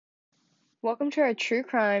Welcome to our True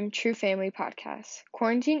Crime, True Family podcast.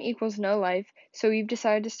 Quarantine equals no life, so we've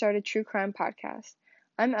decided to start a true crime podcast.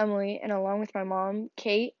 I'm Emily, and along with my mom,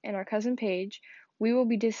 Kate, and our cousin Paige, we will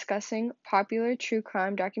be discussing popular true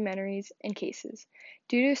crime documentaries and cases.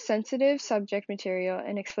 Due to sensitive subject material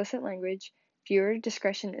and explicit language, viewer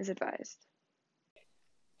discretion is advised.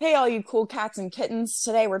 Hey, all you cool cats and kittens.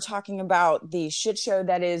 Today we're talking about the shit show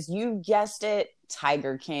that is, you guessed it,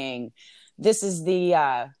 Tiger King. This is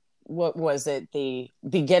the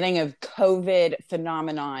beginning of COVID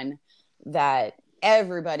phenomenon that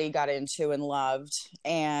everybody got into and loved.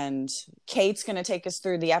 And Kate's going to take us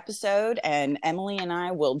through the episode, and Emily and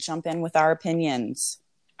I will jump in with our opinions.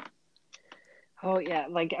 Oh, yeah.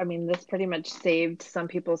 This pretty much saved some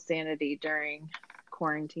people's sanity during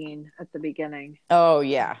quarantine at the beginning. Oh,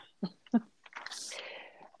 yeah.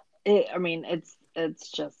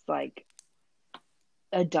 It's just like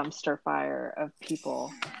a dumpster fire of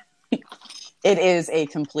people. It is a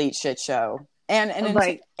complete shit show, and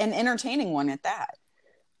an entertaining one at that.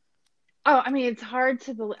 Oh, it's hard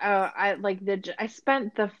to believe. I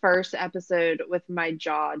spent the first episode with my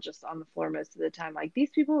jaw just on the floor most of the time. Like,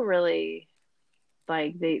 these people really,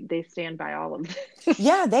 they stand by all of this.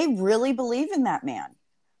 Yeah, they really believe in that man.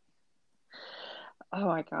 Oh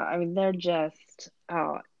my God. They're just,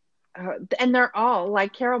 and they're all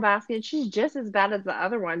like Carole Baskin. She's just as bad as the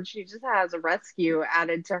other one. She just has a rescue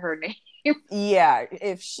added to her name. Yeah.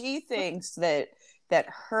 If she thinks that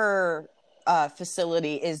her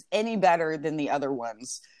facility is any better than the other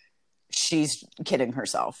ones, she's kidding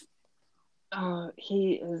herself. Oh,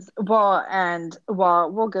 he is.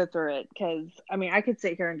 We'll go through it because I could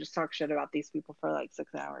sit here and just talk shit about these people for like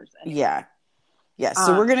 6 hours. Anyway. Yeah.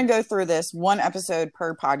 So we're going to go through this one episode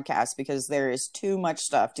per podcast because there is too much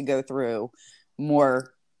stuff to go through.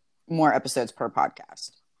 More episodes per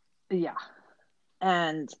podcast. Yeah.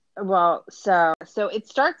 And so it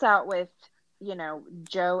starts out with,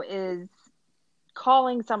 Joe is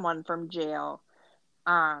calling someone from jail.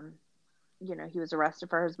 He was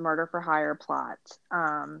arrested for his murder for hire plot.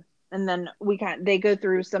 And then they go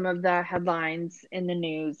through some of the headlines in the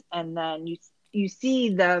news, and then you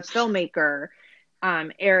see the filmmaker,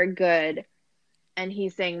 Eric Goode, and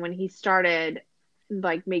he's saying when he started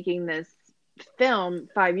making this film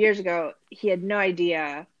 5 years ago, he had no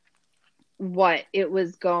idea what it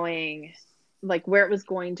was going, where it was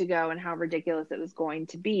going to go and how ridiculous it was going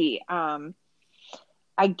to be.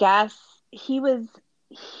 I guess he was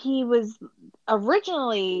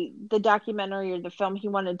originally, the documentary or the film he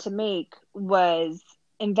wanted to make was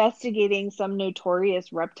investigating some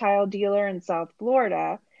notorious reptile dealer in South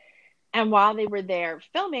Florida. And while they were there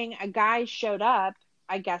filming, a guy showed up,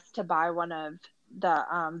 I guess, to buy one of the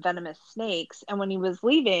venomous snakes. And when he was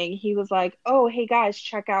leaving, he was like, "Oh, hey guys,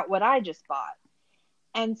 check out what I just bought."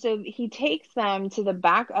 And so he takes them to the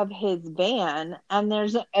back of his van, and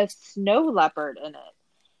there's a snow leopard in it.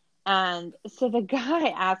 And so the guy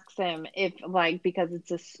asks him if, because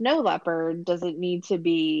it's a snow leopard, does it need to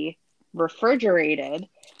be refrigerated?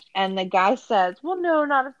 And the guy says, "Well, no,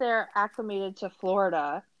 not if they're acclimated to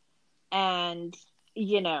Florida." And,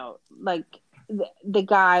 the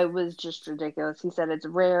guy was just ridiculous. He said it's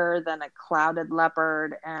rarer than a clouded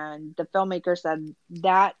leopard. And the filmmaker said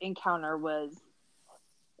that encounter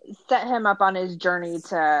set him up on his journey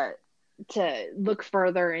to look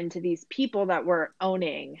further into these people that were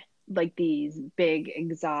owning these big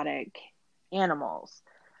exotic animals.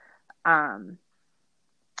 And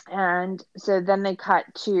so then they cut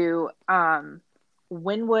to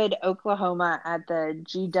Wynwood, Oklahoma at the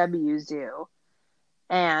GW Zoo,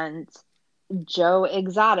 and Joe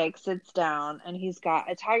Exotic sits down and he's got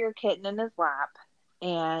a tiger kitten in his lap,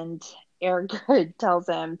 and Eric Goode tells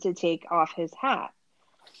him to take off his hat.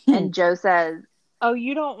 And Joe says, "Oh,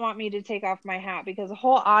 you don't want me to take off my hat because the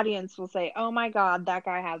whole audience will say, 'Oh my God, that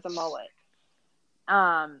guy has a mullet.'"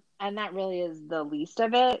 And that really is the least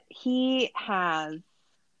of it. He has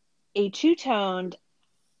a two-toned,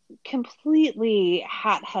 completely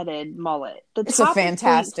hat-headed mullet. It's a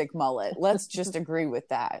fantastic mullet. Let's just agree with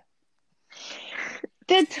that.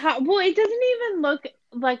 The top, well, it doesn't even look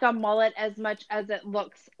like a mullet as much as it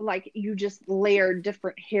looks like you just layered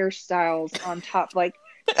different hairstyles on top. The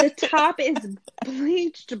top is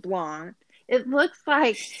bleached blonde. It looks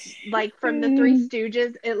like from the Three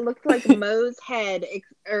Stooges, it looked like Moe's head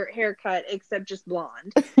or haircut, except just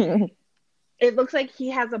blonde. It looks like he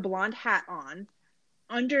has a blonde hat on.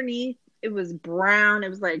 Underneath, it was brown. It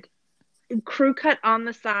was crew cut on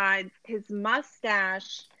the sides. His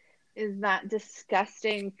mustache is that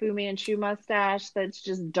disgusting Fu Manchu mustache that's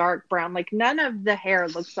just dark brown. None of the hair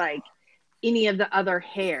looks like any of the other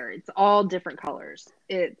hair. It's all different colors.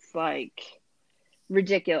 It's like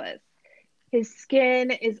ridiculous. His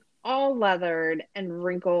skin is all leathered and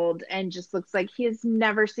wrinkled and just looks like he has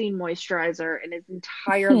never seen moisturizer in his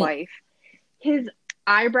entire life. His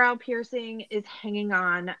eyebrow piercing is hanging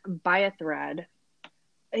on by a thread.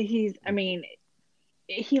 He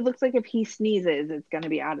looks like if he sneezes, it's going to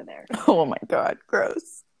be out of there. Oh my God,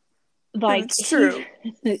 gross. Like, it's true.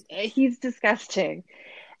 He's disgusting.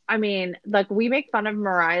 I mean, like, we make fun of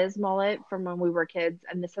Mariah's mullet from when we were kids,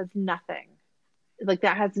 and this has nothing. Like,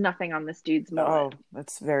 that has nothing on this dude's mullet. Oh,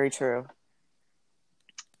 that's very true.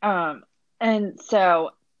 And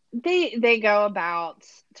so they go about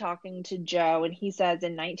talking to Joe, and he says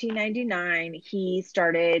in 1999 he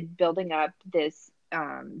started building up this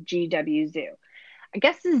GW Zoo. I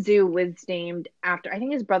guess the zoo was named after, I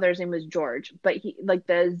think his brother's name was George, but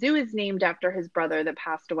the zoo is named after his brother that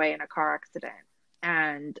passed away in a car accident.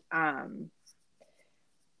 And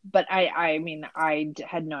but I mean, I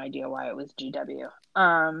had no idea why it was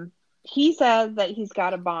GW. He says that he's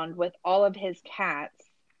got a bond with all of his cats.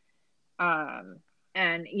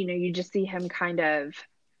 And, you just see him kind of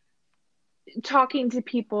talking to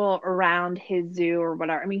people around his zoo or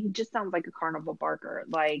whatever. I mean, he just sounds like a carnival barker.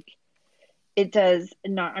 Like, it does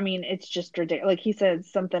not, I mean, it's just ridiculous. Like, he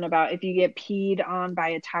says something about if you get peed on by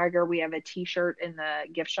a tiger, we have a t-shirt in the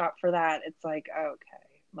gift shop for that. It's like,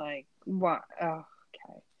 okay, like, what? Oh,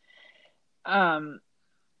 okay.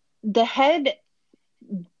 The head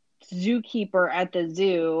zookeeper at the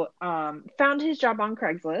zoo found his job on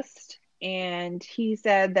Craigslist, and he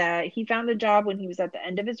said that he found a job when he was at the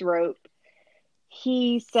end of his rope.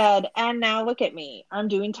 He said, and now look at me, I'm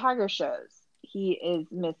doing tiger shows. He is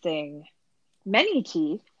missing many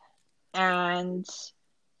teeth, and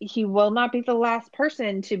he will not be the last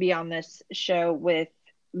person to be on this show with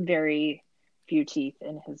very few teeth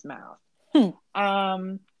in his mouth.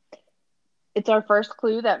 It's our first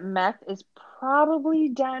clue that meth is probably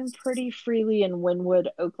done pretty freely in Wynwood,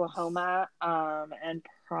 Oklahoma, and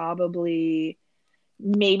probably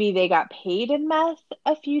maybe they got paid in meth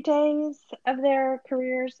a few days of their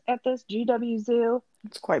careers at this GW Zoo.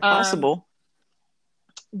 It's quite possible.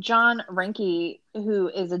 John Renke, who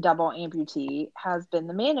is a double amputee, has been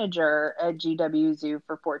the manager at GW Zoo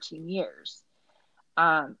for 14 years.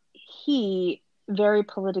 He very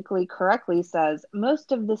politically correctly says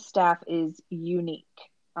most of the staff is unique.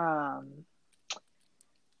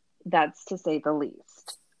 That's to say the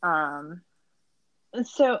least.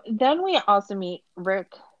 So then we also meet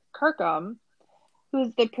Rick Kirkham,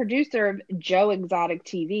 who's the producer of Joe Exotic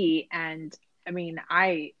TV. And I mean,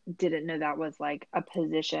 I didn't know that was like a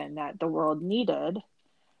position that the world needed.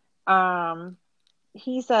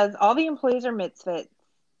 He says all the employees are misfits,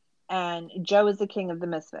 and Joe is the king of the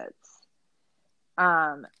misfits.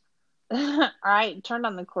 I turned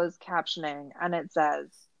on the closed captioning, and it says,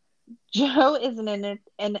 Joe is an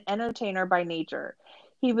entertainer by nature.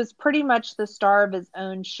 He was pretty much the star of his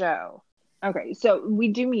own show. Okay, so we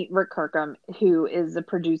do meet Rick Kirkham, who is the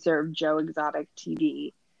producer of Joe Exotic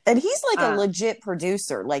TV. And he's like a legit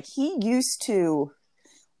producer. Like, he used to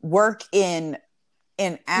work in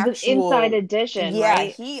actual Inside Edition, yeah,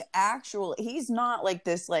 right? He's not like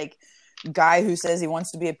this like guy who says he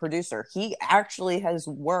wants to be a producer. He actually has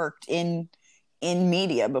worked in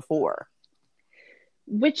media before.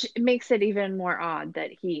 Which makes it even more odd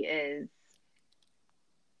that he is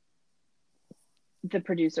the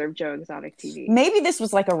producer of Joe Exotic TV. Maybe this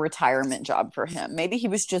was like a retirement job for him. Maybe he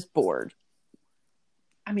was just bored.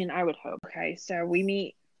 I mean, I would hope. Okay, so we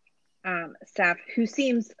meet Seth, who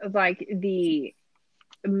seems like the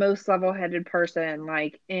most level-headed person,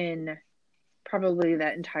 like, in probably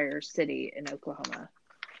that entire city in Oklahoma.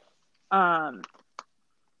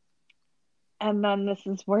 And then this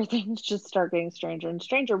is where things just start getting stranger and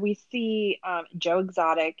stranger. We see Joe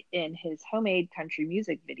Exotic in his homemade country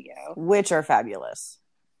music video. Which are fabulous.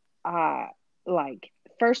 Like,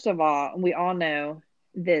 first of all, we all know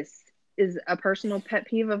this is a personal pet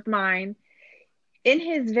peeve of mine. In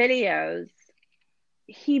his videos,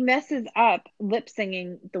 he messes up lip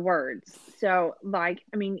singing the words. So, like,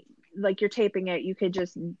 I mean, like, you're taping it, you could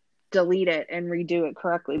just delete it and redo it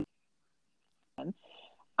correctly.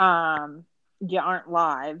 You aren't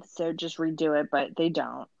live, so just redo it, but they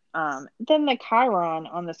don't. Then the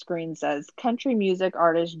chyron on the screen says country music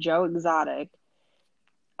artist Joe Exotic.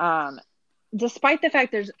 Despite the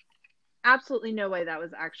fact there's absolutely no way that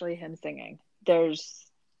was actually him singing. There's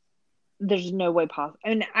no way possible.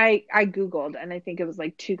 And I Googled, and I think it was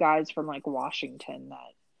like two guys from like Washington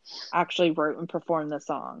that actually wrote and performed the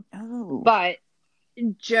song. Oh. But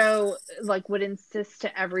Joe like would insist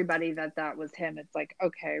to everybody that was him. It's like,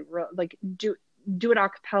 okay, like do it a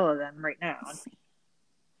cappella then right now.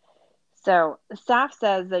 So Saf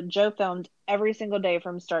says that Joe filmed every single day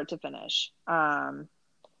from start to finish.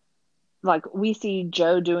 Like we see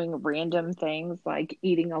Joe doing random things like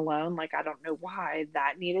eating alone. Like I don't know why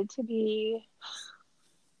that needed to be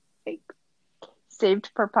like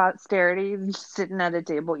saved for posterity, just sitting at a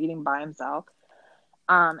table eating by himself.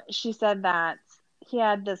 She said that he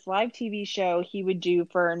had this live TV show he would do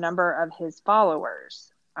for a number of his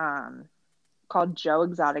followers, called Joe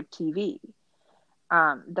Exotic TV.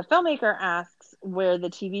 The filmmaker asks where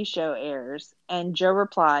the TV show airs, and Joe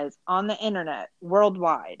replies, on the internet,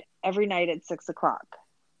 worldwide, every night at 6:00.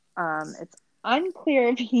 It's unclear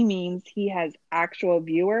if he means he has actual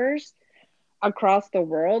viewers across the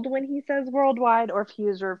world when he says worldwide, or if he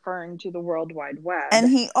is referring to the World Wide Web. And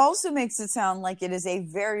he also makes it sound like it is a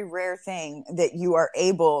very rare thing that you are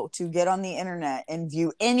able to get on the internet and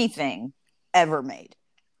view anything ever made.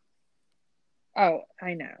 Oh,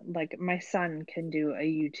 I know. Like my son can do a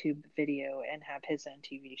YouTube video and have his own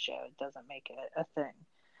TV show. It doesn't make it a thing.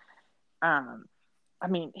 I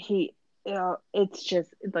mean, it's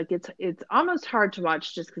just like it's almost hard to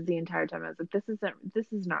watch just because the entire time I was like, this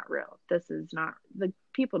is not real. This is not, like,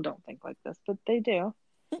 people don't think like this, but they do.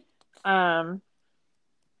 Then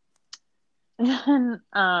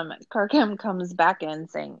Kirkham comes back in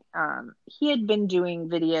saying Joe had been doing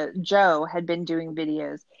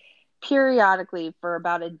videos periodically for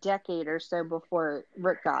about a decade or so before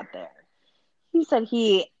Rick got there. He said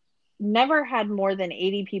he never had more than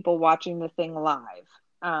 80 people watching the thing live.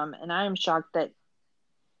 And I am shocked that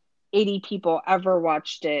 80 people ever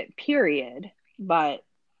watched it, period. But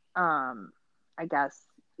I guess,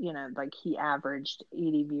 like he averaged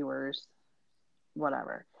 80 viewers,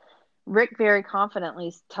 whatever. Rick very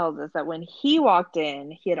confidently tells us that when he walked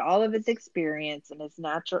in, he had all of his experience and his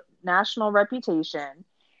national reputation,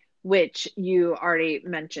 which you already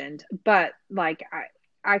mentioned. But like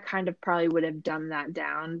I kind of probably would have dumbed that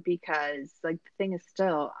down because like the thing is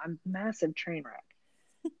still a massive train wreck.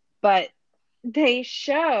 But they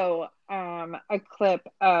show a clip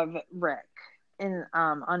of Rick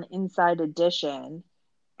on Inside Edition.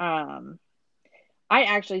 I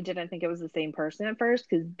actually didn't think it was the same person at first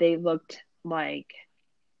because they looked like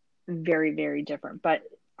very, very different. But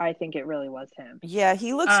I think it really was him. Yeah,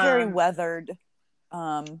 he looks very weathered.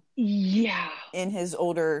 Yeah. In his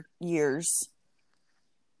older years.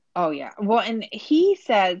 Oh yeah. Well, and he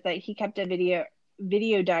says that he kept a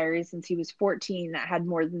video diary since he was 14 that had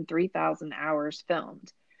more than 3,000 hours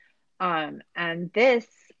filmed. And this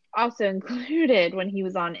also included when he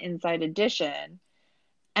was on Inside Edition,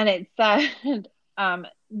 and it said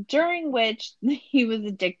during which he was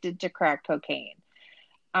addicted to crack cocaine.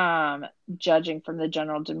 Judging from the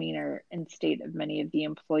general demeanor and state of many of the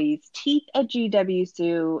employees' teeth at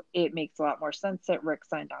GWSU, it makes a lot more sense that Rick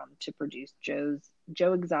signed on to produce Joe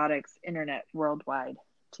Exotic's internet worldwide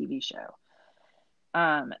TV show.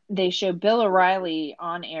 They show Bill O'Reilly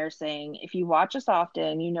on air saying, if you watch us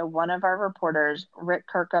often, one of our reporters, Rick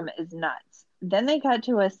Kirkham, is nuts. Then they cut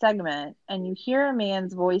to a segment and you hear a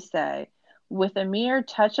man's voice say, with a mere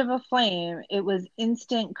touch of a flame, it was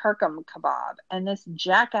instant Kirkham kebab. And this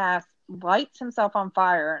jackass lights himself on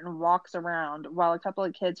fire and walks around while a couple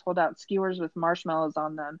of kids hold out skewers with marshmallows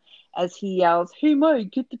on them as he yells, hey,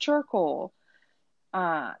 Mike, get the charcoal.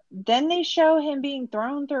 Then they show him being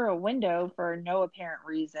thrown through a window for no apparent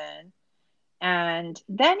reason. And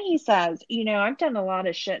then he says, I've done a lot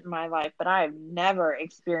of shit in my life, but I've never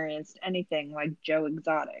experienced anything like Joe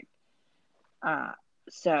Exotic.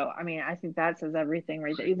 So, I mean, I think that says everything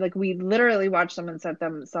right there. Like, we literally watched someone set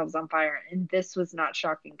themselves on fire, and this was not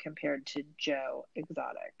shocking compared to Joe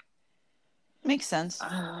Exotic. Makes sense.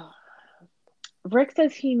 Rick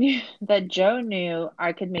says he knew that Joe knew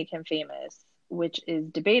I could make him famous, which is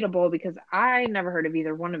debatable because I never heard of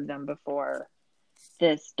either one of them before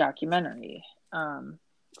this documentary.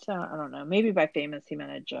 So I don't know. Maybe by famous he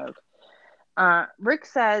meant a joke. Rick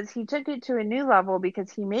says he took it to a new level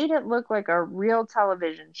because he made it look like a real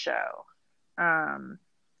television show. And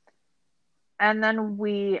then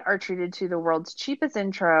we are treated to the world's cheapest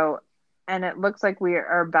intro, and it looks like we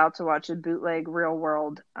are about to watch a bootleg Real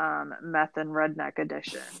World Meth and Redneck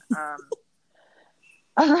edition.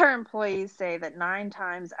 Other employees say that 9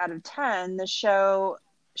 times out of 10, the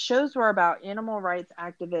shows were about animal rights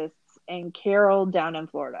activists and Carol down in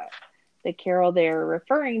Florida. The Carol they're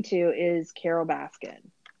referring to is Carol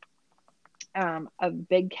Baskin, of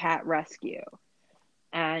Big Cat Rescue.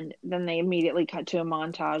 And then they immediately cut to a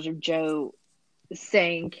montage of Joe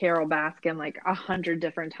saying Carol Baskin like 100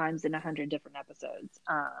 different times in 100 different episodes.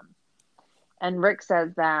 And Rick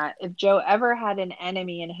says that if Joe ever had an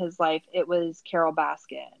enemy in his life, it was Carol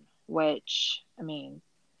Baskin, which, I mean,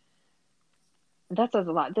 that says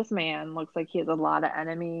a lot. This man looks like he has a lot of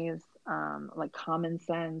enemies, like common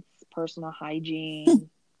sense, personal hygiene,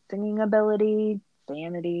 singing ability,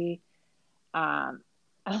 sanity. Um,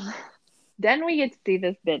 then we get to see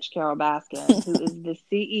this bitch, Carol Baskin, who is the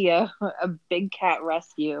CEO of Big Cat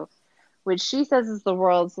Rescue, which she says is the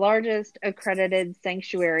world's largest accredited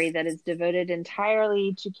sanctuary that is devoted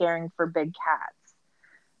entirely to caring for big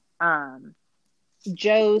cats.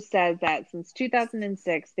 Joe says that since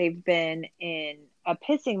 2006, they've been in a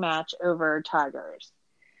pissing match over tigers.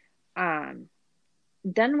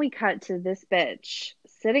 Then we cut to this bitch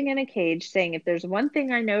sitting in a cage saying, if there's one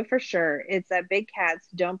thing I know for sure, it's that big cats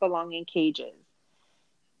don't belong in cages.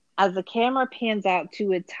 As the camera pans out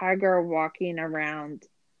to a tiger walking around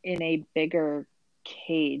in a bigger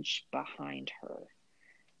cage behind her.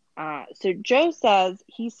 So Joe says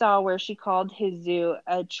he saw where she called his zoo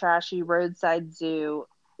a trashy roadside zoo,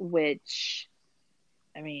 which,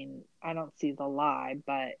 I mean, I don't see the lie,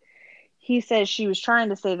 but he says she was trying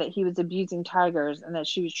to say that he was abusing tigers and that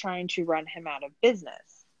she was trying to run him out of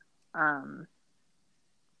business. And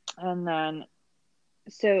then,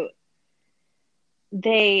 so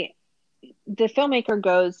the filmmaker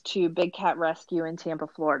goes to Big Cat Rescue in Tampa,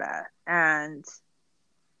 Florida, and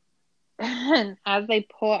as they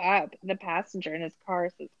pull up, the passenger in his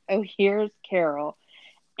car says, "Oh, here's Carol,"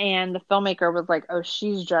 and the filmmaker was like, "Oh,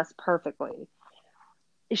 she's dressed perfectly.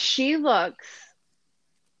 She looks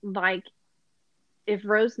like if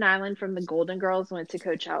Rose Nyland from the Golden Girls went to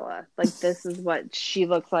Coachella. Like, this is what she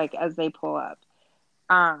looks like as they pull up."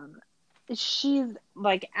 She's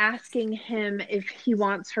like asking him if he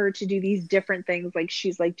wants her to do these different things. Like,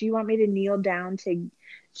 she's like, "Do you want me to kneel down so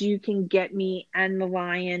you can get me and the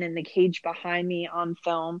lion in the cage behind me on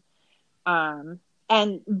film?"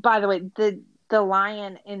 And by the way, the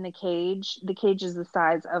lion in the cage is the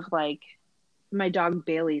size of like my dog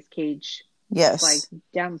Bailey's cage. Yes. Like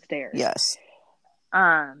downstairs. Yes.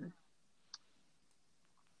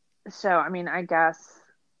 So, I mean, I guess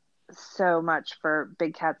so much for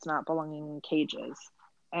big cats not belonging in cages.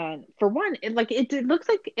 And for one, it looks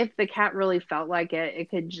like if the cat really felt like it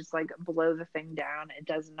could just like blow the thing down. It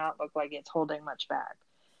does not look like it's holding much back.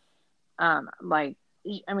 Like,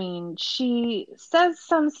 I mean, she says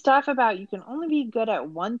some stuff about you can only be good at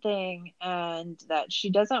one thing, and that she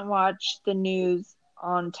doesn't watch the news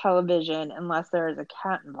on television unless there is a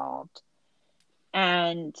cat involved.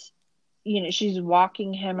 And you know, she's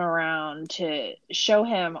walking him around to show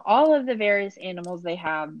him all of the various animals they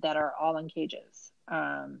have that are all in cages.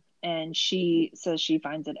 And she says she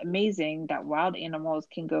finds it amazing that wild animals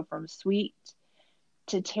can go from sweet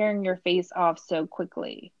to tearing your face off so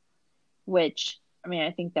quickly, which, I mean,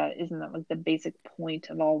 I think that isn't that like the basic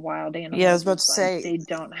point of all wild animals. Yeah, I was about to say, they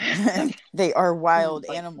don't have they are wild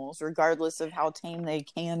animals, regardless of how tame they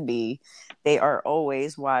can be. They are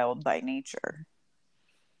always wild by nature.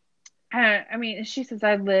 I mean, she says,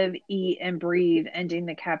 "I live, eat, and breathe ending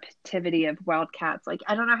the captivity of wild cats." Like,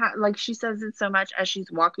 I don't know how, like, she says it so much as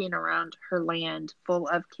she's walking around her land full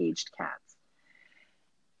of caged cats.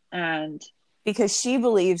 And because she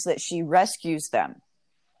believes that she rescues them.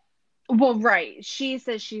 Well, right. She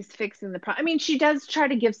says she's fixing the problem. I mean, she does try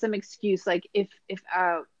to give some excuse, like if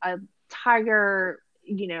a tiger,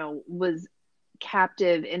 you know, was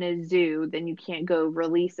captive in a zoo, then you can't go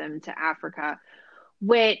release him to Africa.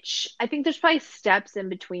 Which I think there's probably steps in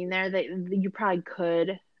between there that you probably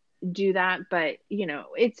could do that, but you know,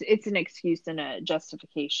 it's an excuse and a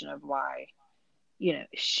justification of why, you know,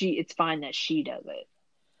 it's fine that she does it.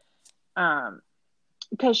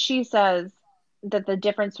 Because she says that the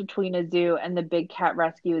difference between a zoo and the Big Cat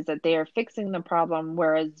Rescue is that they are fixing the problem,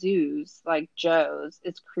 whereas zoos like Joe's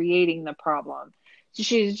is creating the problem. So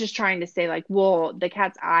she's just trying to say, like, well, the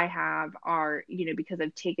cats I have are, you know, because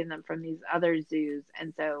I've taken them from these other zoos.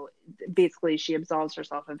 And so basically she absolves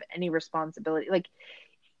herself of any responsibility. Like,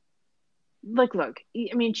 look,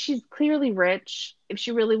 I mean, she's clearly rich. If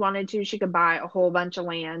she really wanted to, she could buy a whole bunch of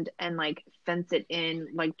land and like fence it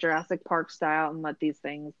in like Jurassic Park style and let these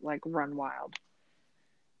things like run wild.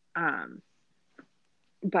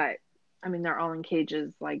 But I mean, they're all in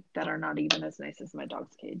cages like that are not even as nice as my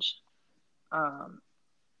dog's cage.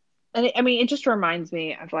 And I mean, it just reminds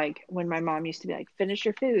me of like when my mom used to be like, "Finish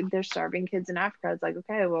your food. There's starving kids in Africa." It's like,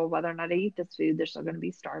 okay, well, whether or not I eat this food, they're still going to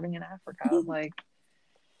be starving in Africa. Like,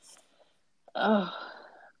 oh,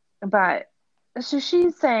 but So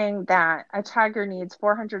she's saying that a tiger needs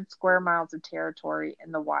 400 square miles of territory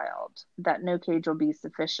in the wild, that no cage will be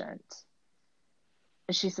sufficient.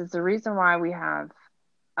 She says the reason why we have,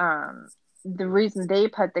 um, the reason they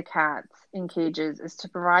put the cats in cages is to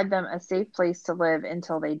provide them a safe place to live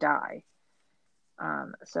until they die.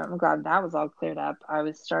 So I'm glad that was all cleared up. I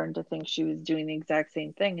was starting to think she was doing the exact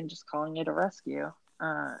same thing and just calling it a rescue.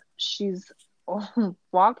 She's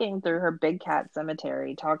walking through her big cat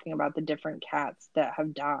cemetery talking about the different cats that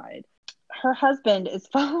have died. Her husband is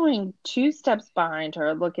following 2 steps behind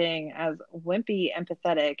her, looking as wimpy and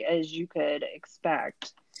pathetic as you could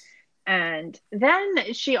expect. And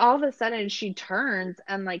then she all of a sudden she turns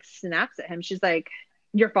and like snaps at him. She's like,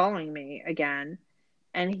 "You're following me again."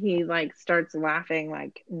 And he like starts laughing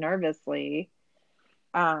like nervously.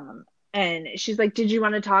 And she's like, "Did you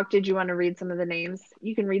want to talk? Did you want to read some of the names?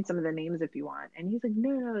 You can read some of the names if you want." And he's like, "No,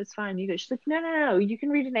 no, it's fine. You go." She's like, "No, no, no, you can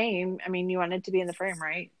read a name. I mean, you want it to be in the frame,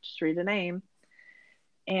 right? Just read a name."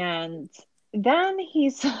 And then he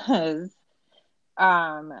says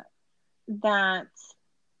that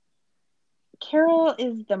Carol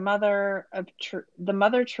is the mother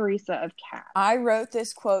Teresa of cats. I wrote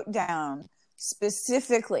this quote down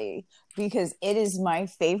specifically because it is my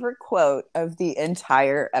favorite quote of the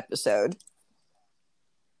entire episode.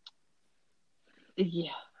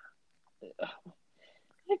 Yeah.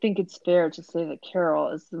 I think it's fair to say that Carol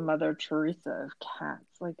is the mother Teresa of cats.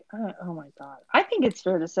 Like, oh my God. I think it's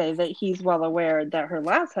fair to say that he's well aware that her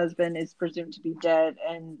last husband is presumed to be dead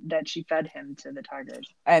and that she fed him to the tigers.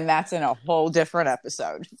 And that's in a whole different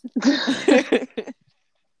episode.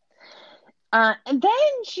 And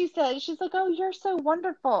then she says, she's like, "Oh, you're so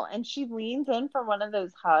wonderful." And she leans in for one of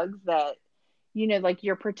those hugs that, you know, like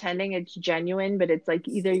you're pretending it's genuine, but it's like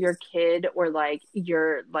either your kid or like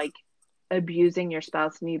you're like abusing your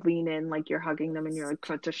spouse and you lean in like you're hugging them and you're like,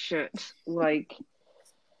 "Cut to shit." Like,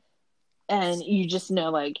 and you just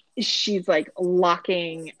know like she's like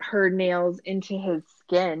locking her nails into his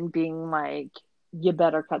skin, being like, "You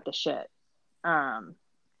better cut the shit."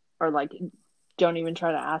 Or like, don't even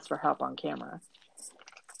try to ask for help on camera.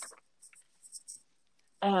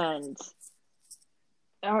 And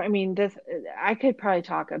I mean, I could probably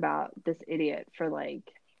talk about this idiot for like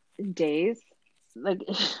days. Like,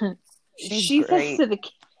 she says to the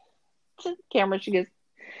camera, she goes,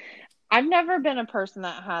 "I've never been a person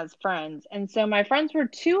that has friends. And so my friends were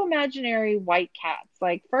 2 imaginary white cats.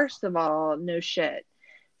 Like, first of all, no shit.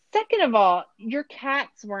 Second of all, your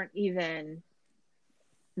cats weren't even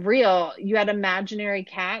real. You had imaginary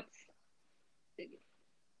cats."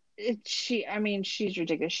 She's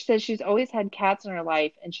ridiculous. She says she's always had cats in her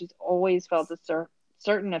life and she's always felt a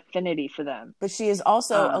certain affinity for them. But she is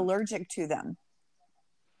also allergic to them.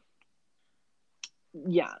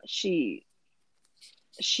 Yeah, she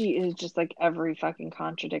is just like every fucking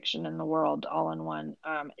contradiction in the world all in one.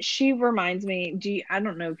 She reminds me, I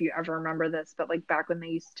don't know if you ever remember this, but like back when they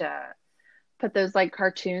used to put those like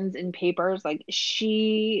cartoons in papers, like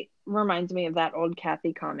she reminds me of that old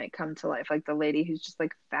Kathy comic Come to Life, like the lady who's just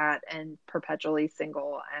like fat and perpetually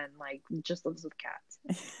single and like just lives with cats.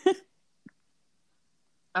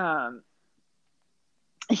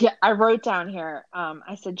 Yeah, I wrote down here,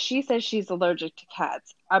 I said, "She says she's allergic to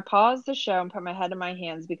cats." I paused the show and put my head in my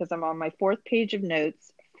hands because I'm on my 4th page of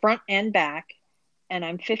notes, front and back, and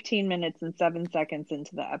I'm 15 minutes and 7 seconds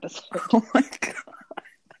into the episode. Oh my God.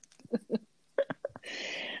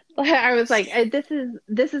 I was like, this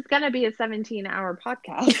is going to be a 17-hour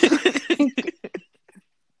podcast.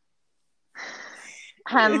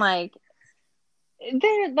 And like,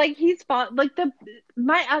 they're like, he's fought like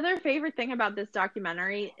my other favorite thing about this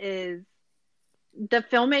documentary is the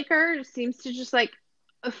filmmaker seems to just like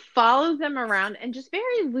follow them around and just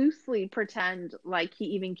very loosely pretend like he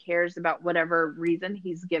even cares about whatever reason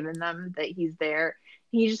he's given them that he's there.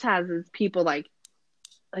 He just has his people like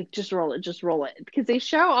just roll it, because they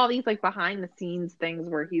show all these like behind the scenes things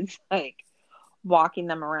where he's like walking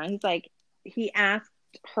them around. He's like, he asked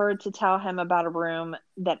her to tell him about a room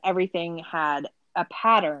that everything had a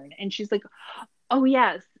pattern, and she's like, "Oh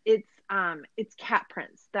yes, it's cat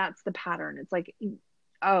prints. That's the pattern." It's like,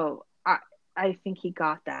 oh, I think he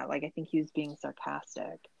got that. Like, I think he was being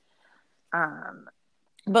sarcastic.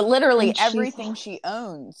 But literally everything she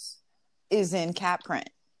owns is in cat print.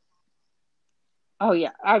 Oh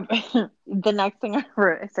yeah. The next thing I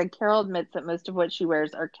wrote, I said, "Carol admits that most of what she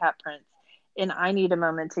wears are cat prints, and I need a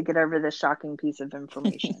moment to get over this shocking piece of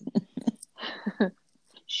information."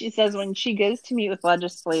 She says when she goes to meet with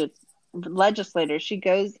legislators, she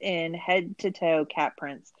goes in head to toe cat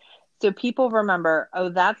prints. So people remember, oh,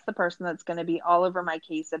 that's the person that's going to be all over my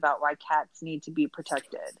case about why cats need to be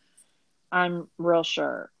protected. I'm real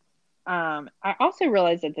sure. I also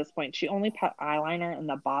realized at this point she only put eyeliner in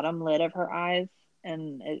the bottom lid of her eyes,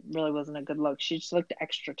 and it really wasn't a good look. She just looked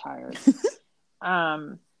extra tired.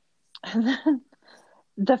 Um, and then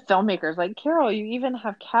the filmmaker's like, Carol, you even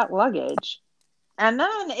have cat luggage. And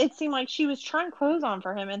then it seemed like she was trying clothes on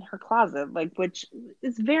for him in her closet, like, which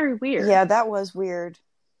is very weird. Yeah, that was weird.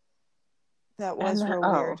 That And was then, real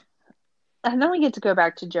weird. and then we get to go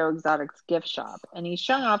back to Joe Exotic's gift shop, and he's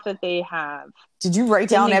showing off that they have Did you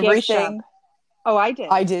write in down the gift shop. everything? Oh, I did.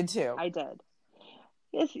 I did too. I did.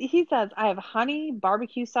 He says, I have honey,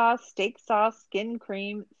 barbecue sauce, steak sauce, skin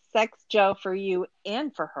cream, sex gel for you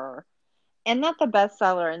and for her. And that the best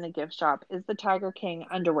seller in the gift shop is the Tiger King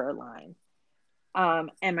underwear line.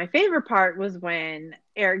 And my favorite part was when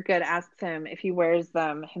Eric Good asks him if he wears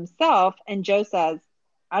them himself, and Joe says,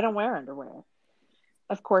 I don't wear underwear.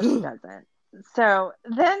 Of course he doesn't. So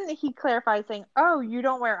then he clarifies saying, oh, you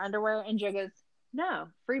don't wear underwear? And Joe goes, no,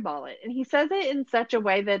 free ball it. And he says it in such a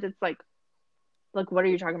way that it's like, what are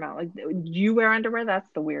you talking about? Like, you wear underwear? That's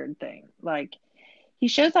the weird thing. Like, he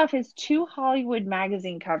shows off his 2 Hollywood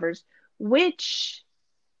magazine covers, which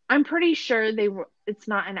I'm pretty sure it's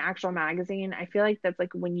not an actual magazine. I feel like that's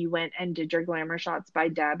like when you went and did your glamour shots by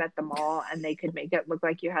Deb at the mall and they could make it look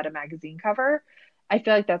like you had a magazine cover. I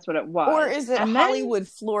feel like that's what it was. Or is it and Hollywood,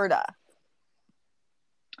 Florida?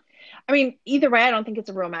 I mean, either way, I don't think it's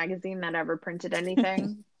a real magazine that ever printed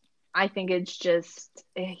anything. I think it's just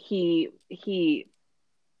he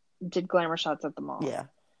did glamour shots at the mall. Yeah.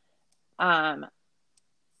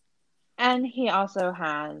 And he also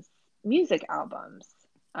has music albums.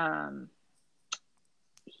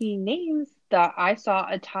 He names the I Saw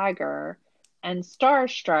a Tiger and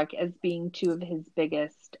Starstruck as being 2 of his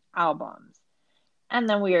biggest albums. And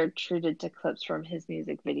then we are treated to clips from his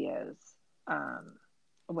music videos,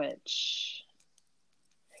 which,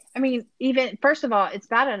 I mean, even, first of all, it's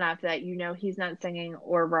bad enough that, he's not singing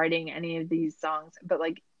or writing any of these songs, but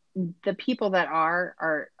like the people that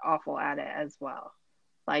are awful at it as well.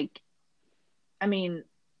 Like, I mean,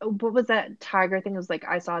 what was that tiger thing? It was like,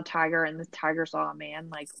 I saw a tiger and the tiger saw a man.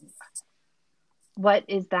 Like, what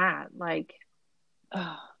is that? Like,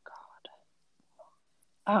 oh God.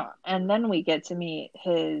 Oh, and then we get to meet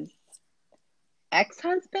his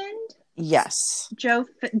ex-husband. Yes.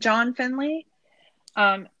 John Finley.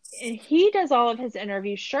 He does all of his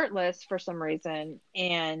interviews shirtless for some reason,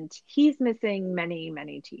 and he's missing many,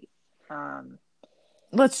 many teeth.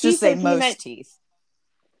 Let's just say most teeth.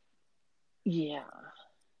 Yeah.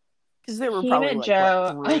 Because there were probably like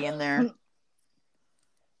Joe, 3 in there.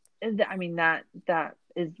 I mean, that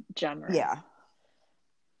is generous. Yeah.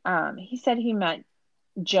 He said he met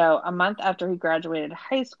Joe a month after he graduated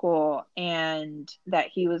high school, and that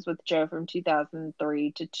he was with Joe from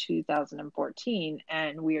 2003 to 2014,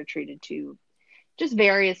 and we are treated to just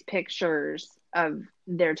various pictures of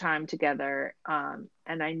their time together. And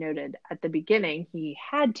I noted at the beginning he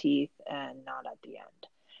had teeth and not at the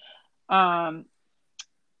end.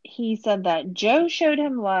 He said that Joe showed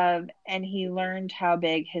him love and he learned how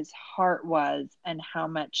big his heart was and how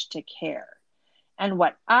much to care. And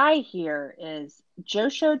what I hear is Joe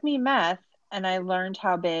showed me meth and I learned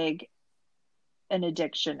how big an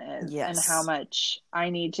addiction is. Yes. And how much I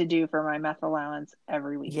need to do for my meth allowance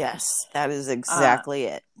every week. Yes, that is exactly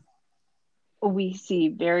it. We see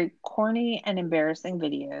very corny and embarrassing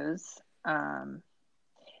videos. And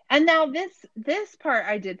now this part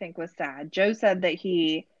I did think was sad. Joe said that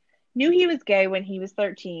he knew he was gay when he was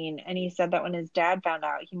 13, and he said that when his dad found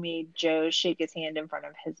out, he made Joe shake his hand in front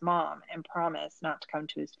of his mom and promise not to come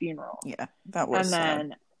to his funeral. Yeah, that was sad.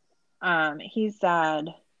 And then he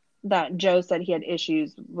said that Joe said he had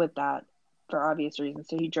issues with that for obvious reasons,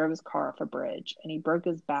 so he drove his car off a bridge, and he broke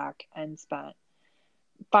his back and spent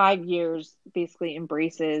 5 years basically in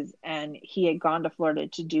braces, and he had gone to Florida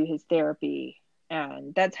to do his therapy.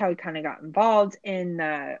 And that's how he kind of got involved in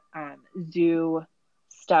the zoo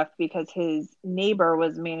stuff, because his neighbor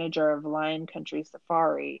was manager of Lion Country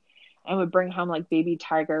Safari and would bring home like baby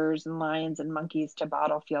tigers and lions and monkeys to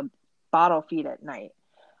bottle feed at night.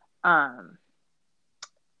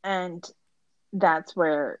 And that's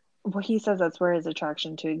where, he says that's where his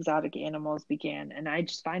attraction to exotic animals began. And I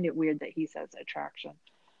just find it weird that he says attraction.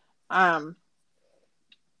 And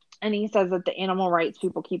he says that the animal rights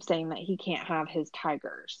people keep saying that he can't have his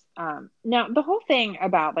tigers. Now, the whole thing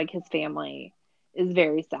about like his family is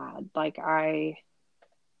very sad. Like, I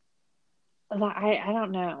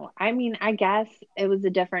don't know. I mean, I guess it was a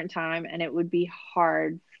different time and it would be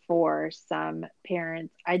hard for some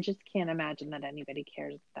parents. I just can't imagine that anybody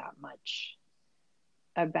cares that much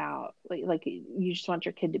about like you just want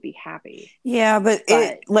your kid to be happy. Yeah, but But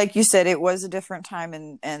it, like you said, it was a different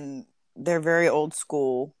time, and they're very old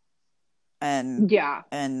school, and yeah,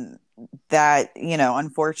 and that, you know,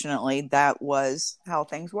 unfortunately, that was how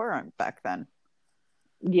things were back then.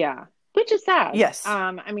 yeah, which is sad. Yes.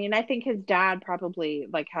 I mean, I think his dad probably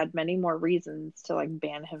like had many more reasons to like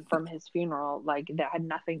ban him from his funeral, like that had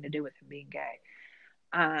nothing to do with him being gay.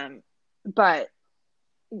 But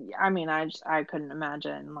I mean, I couldn't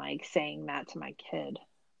imagine like saying that to my kid.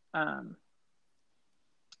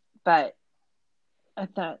 But I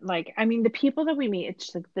thought, like, I mean, the people that we meet, it's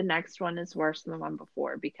just, like the next one is worse than the one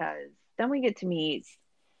before because then we get to meet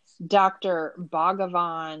Dr.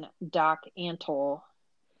 Bhagavan Doc Antle,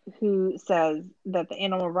 who says that the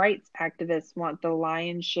animal rights activists want the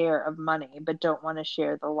lion's share of money, but don't want to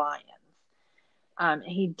share the lions.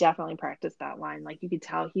 He definitely practiced that line. Like you could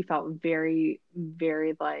tell he felt very,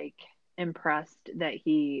 very like impressed that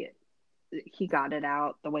he got it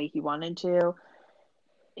out the way he wanted to.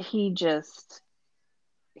 He just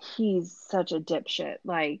he's such a dipshit.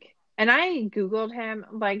 Like, and I Googled him,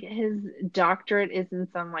 like his doctorate is in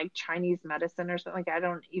some like Chinese medicine or something. Like I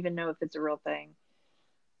don't even know if it's a real thing.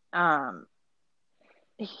 Um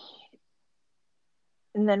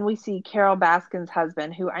and then we see Carol Baskin's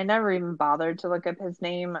husband, who I never even bothered to look up his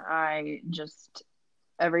name. I just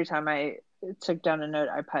every time I took down a note,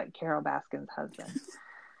 I put Carol Baskin's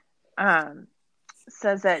husband.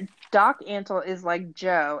 Says that Doc Antle is like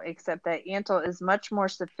Joe, except that Antle is much more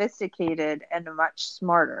sophisticated and much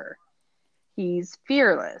smarter. He's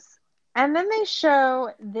fearless. And then they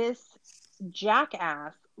show this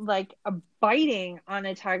jackass like biting on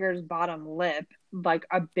a tiger's bottom lip like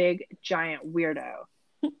a big giant weirdo.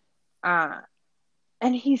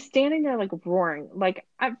 And he's standing there like roaring. Like,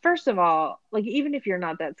 first of all, like even if you're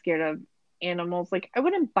not that scared of animals, like I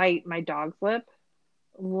wouldn't bite my dog's lip,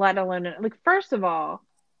 let alone like first of all,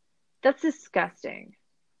 that's disgusting.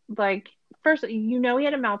 Like first, you know, he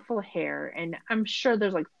had a mouthful of hair, and I'm sure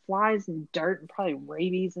there's like flies and dirt and probably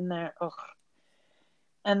rabies in there. Ugh.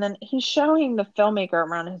 And then he's showing the filmmaker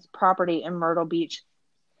around his property in Myrtle Beach.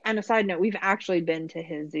 And a side note, we've actually been to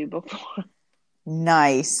his zoo before.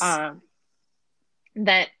 Nice.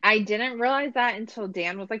 That I didn't realize that until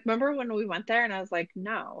Dan was like, remember when we went there? And I was like,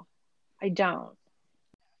 no, I don't.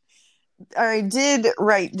 I did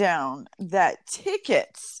write down that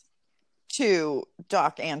tickets to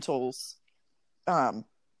Doc Antle's what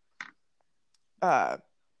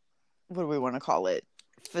do we want to call it?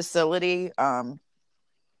 Facility.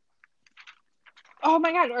 Oh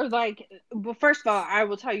my God. Or like, well, first of all, I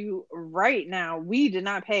will tell you right now, we did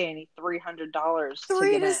not pay any $300 to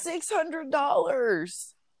get in. $300 to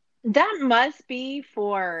 $600. That must be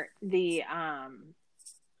for the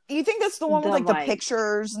You think that's the one with like the like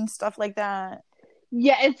pictures and stuff like that?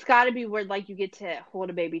 Yeah, it's got to be where like you get to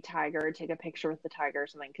hold a baby tiger or take a picture with the tiger or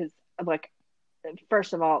something. Because like,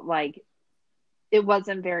 first of all, like it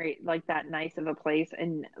wasn't very like that nice of a place,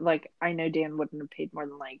 and like I know Dan wouldn't have paid more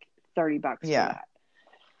than like $30 for that.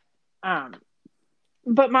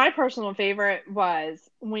 But my personal favorite was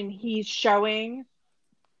when he's showing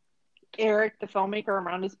Eric, the filmmaker,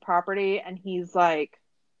 around his property, and he's like,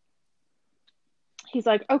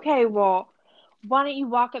 okay, well, why don't you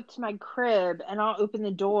walk up to my crib and I'll open the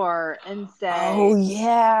door and say, oh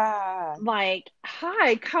yeah, like,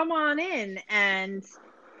 hi, come on in. And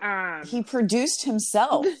he produced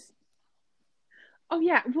himself. Oh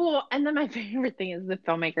yeah, well, and then my favorite thing is the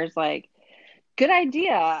filmmaker's like, good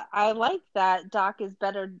idea. I like that Doc is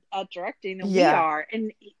better at directing than we are.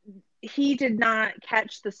 And he did not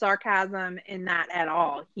catch the sarcasm in that at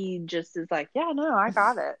all. He just is like, yeah, no, I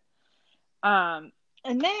got it.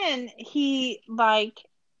 And then he, like,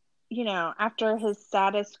 you know, after his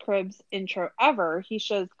saddest cribs intro ever, he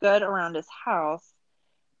shows good around his house.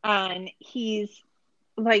 And he's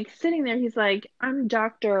like sitting there. He's like, I'm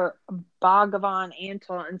Dr. Bhagavan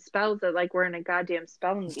Antle, and spells it like we're in a goddamn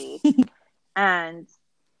spelling bee. And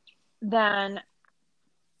then,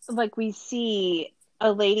 like, we see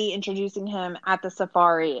a lady introducing him at the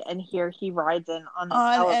safari, and here he rides in on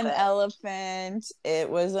an elephant. It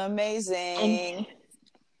was amazing.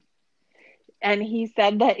 And he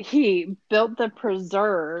said that he built the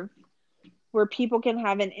preserve where people can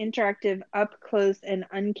have an interactive, up close and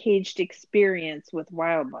uncaged experience with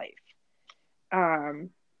wildlife.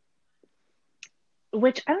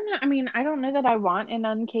 Which I don't know. I mean, I don't know that I want an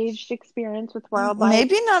uncaged experience with wildlife.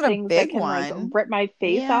 Maybe not a big can, one. Like, rip my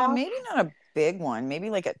face off. Maybe not a big one. Maybe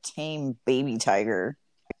like a tame baby tiger.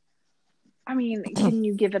 I mean, can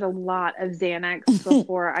you give it a lot of Xanax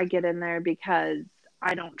before I get in there? Because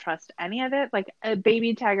I don't trust any of it. Like a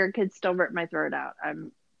baby tiger could still rip my throat out.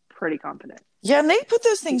 I'm pretty confident. Yeah, and they put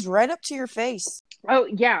those things right up to your face. Oh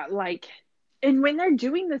yeah, like, and when they're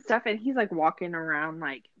doing this stuff and he's like walking around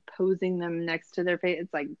like posing them next to their face,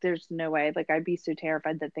 it's like there's no way. Like I'd be so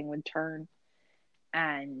terrified that thing would turn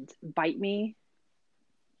and bite me.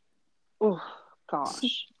 Oh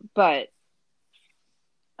gosh. But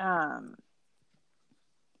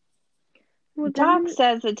Well, Doc didn't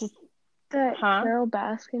says it just that huh? Carol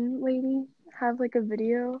Baskin lady have like a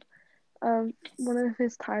video of one of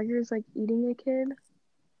his tigers like eating a kid?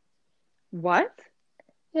 What?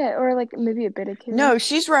 Yeah, or like maybe a bit of kid. No,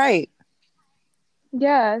 she's right.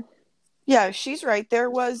 Yeah. Yeah, she's right. There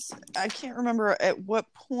was, I can't remember at what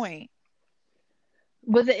point.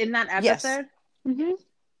 Was it in that Yes. episode? Mhm.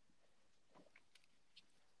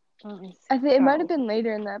 Let me see. I think it might have been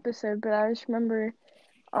later in the episode, but I just remember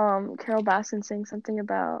Carol Baskin saying something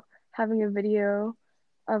about having a video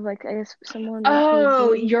of like I guess someone like, who was Oh,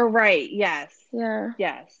 doing- you're right. Yes. Yeah.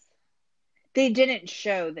 Yes. They didn't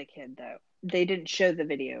show the kid though. They didn't show the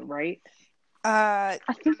video, right? I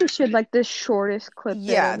think they showed like the shortest clip.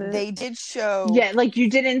 Yeah, there of it. they did show. Yeah, like you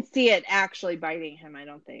didn't see it actually biting him, I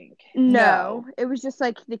don't think. No, it was just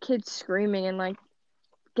like the kid screaming and like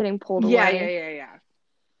getting pulled away. Yeah.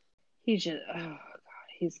 He's just oh god,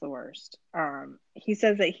 he's the worst. He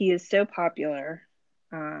says that he is so popular,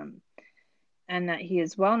 and that he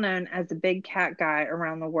is well known as a big cat guy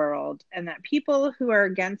around the world, and that people who are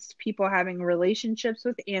against people having relationships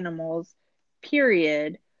with animals,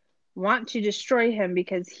 period, want to destroy him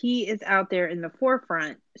because he is out there in the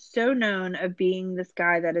forefront, so known of being this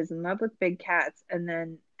guy that is in love with big cats and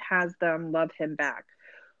then has them love him back.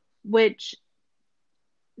 Which,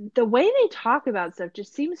 the way they talk about stuff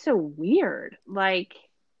just seems so weird. Like,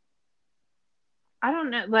 I don't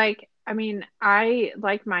know. Like, I mean, I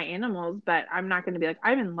like my animals, but I'm not going to be like,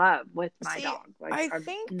 I'm in love with my dog. Like, I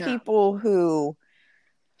think people who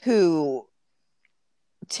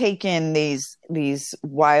take in these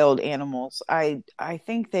wild animals, I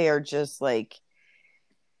think they are just like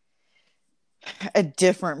a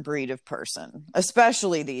different breed of person,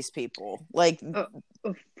 especially these people. Like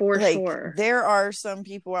for sure, there are some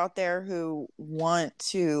people out there who want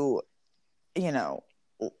to,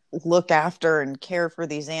 look after and care for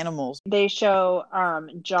these animals. They show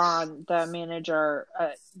John, the manager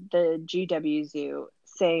at the GW Zoo,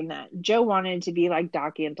 saying that Joe wanted to be like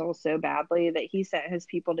Doc Antle so badly that he sent his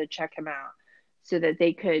people to check him out so that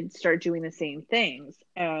they could start doing the same things.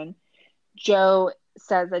 And Joe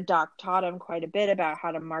says that Doc taught him quite a bit about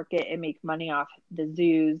how to market and make money off the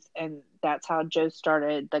zoos, and that's how Joe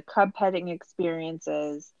started the cub petting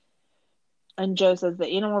experiences. And Joe says the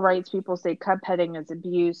animal rights people say cub petting is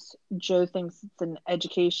abuse. Joe thinks it's an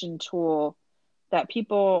education tool, that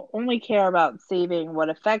people only care about saving what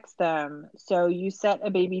affects them. So you set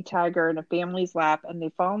a baby tiger in a family's lap and they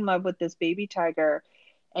fall in love with this baby tiger,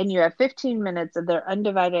 and you have 15 minutes of their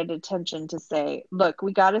undivided attention to say, look,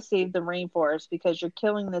 we got to save the rainforest because you're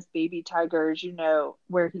killing this baby tiger as you know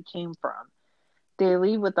where he came from. They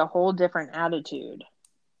leave with a whole different attitude.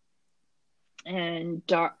 And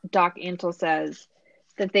Doc Antle says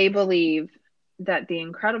that they believe that the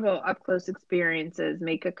incredible up-close experiences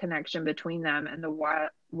make a connection between them and the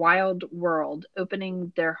wild world,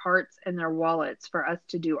 opening their hearts and their wallets for us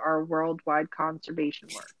to do our worldwide conservation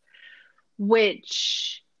work.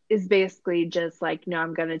 Which is basically just like, no,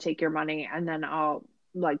 I'm going to take your money and then I'll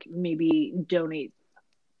like maybe donate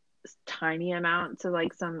tiny amount to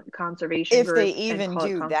like some conservation if group they even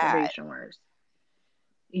do conservation that. Works.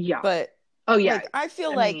 Yeah. But oh yeah, like, I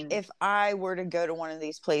feel if I were to go to one of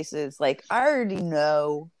these places, like I already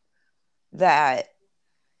know that,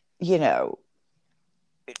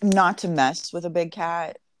 not to mess with a big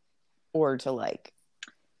cat or to like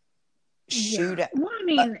shoot at. Well, I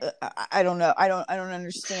mean, I don't know. I don't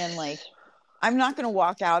understand. Like, I'm not going to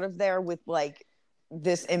walk out of there with like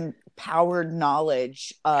this empowered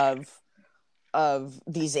knowledge of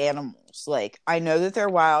these animals. Like, I know that they're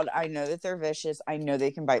wild. I know that they're vicious. I know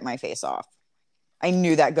they can bite my face off. I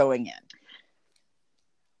knew that going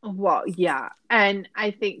in. Well, yeah. And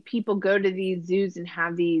I think people go to these zoos and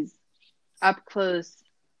have these up close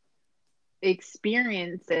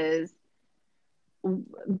experiences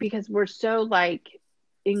because we're so like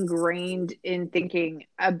ingrained in thinking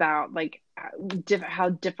about like how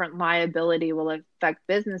different liability will affect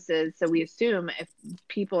businesses. So we assume if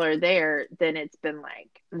people are there, then it's been like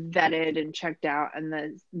vetted and checked out, and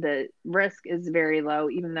the risk is very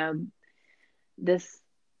low, even though this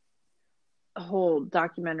whole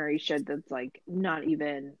documentary showed that's like not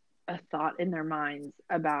even a thought in their minds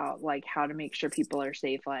about like how to make sure people are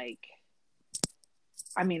safe. Like,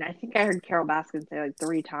 I mean, I think I heard Carol Baskin say like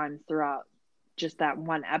 3 times throughout just that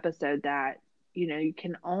one episode that, you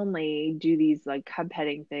can only do these like cub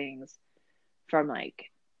petting things from like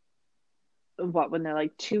when they're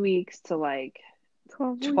like 2 weeks to like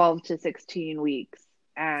 12 to 16 weeks.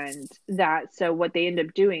 And so what they end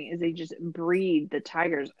up doing is they just breed the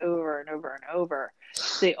tigers over and over and over.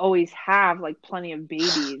 So they always have like plenty of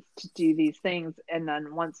babies to do these things. And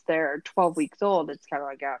then once they're 12 weeks old, it's kind of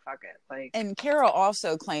like, ah, fuck it. Like, And Carol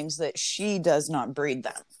also claims that she does not breed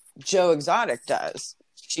them. Joe Exotic does,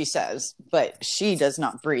 she says, but she does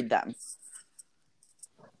not breed them.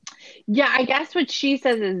 yeah, I guess what she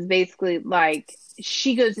says is basically like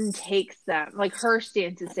she goes and takes them. Like her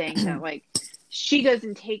stance is saying that like she goes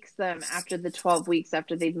and takes them after the 12 weeks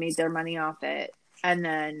after they've made their money off it, and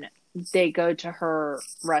then they go to her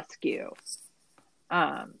rescue.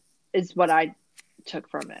 Is what I took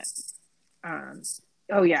from it.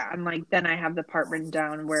 Oh yeah, and like then I have the part written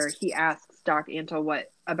down where he asks Doc Antle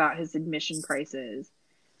what about his admission prices.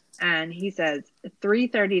 And he says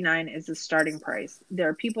 $3.39 is the starting price. There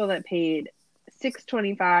are people that paid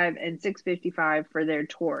 $6.25 and $6.55 for their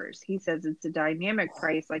tours. He says it's a dynamic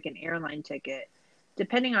price like an airline ticket.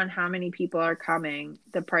 Depending on how many people are coming,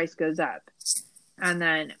 the price goes up. And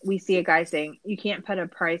then we see a guy saying, you can't put a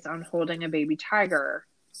price on holding a baby tiger.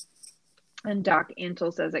 And Doc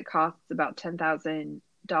Antle says it costs about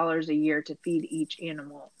 $10,000 a year to feed each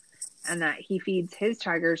animal. And that he feeds his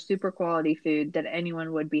tigers super quality food that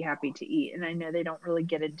anyone would be happy to eat. And I know they don't really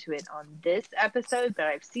get into it on this episode, but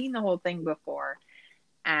I've seen the whole thing before.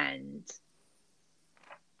 And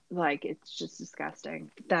like, it's just disgusting.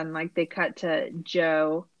 Then like they cut to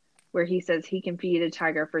Joe where he says he can feed a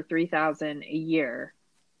tiger for $3,000 a year.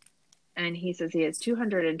 And he says he has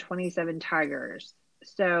 227 tigers.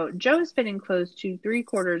 So Joe's spending close to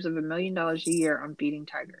 $750,000 a year on feeding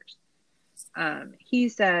tigers. He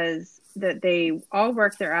says that they all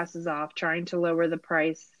work their asses off trying to lower the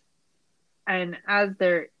price. And as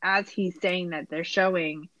he's saying that, they're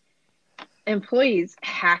showing employees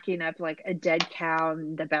hacking up like a dead cow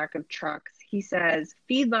in the back of trucks. He says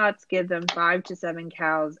feedlots give them 5 to 7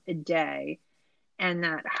 cows a day, and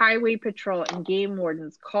that highway patrol and game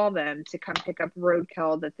wardens call them to come pick up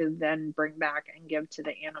roadkill that they then bring back and give to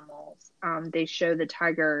the animals. They show the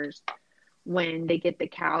tigers when they get the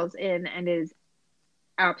cows in, and it is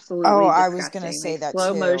absolutely disgusting. I was going to say that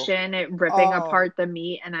slow too. motion, it ripping apart the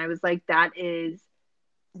meat, and I was like, that is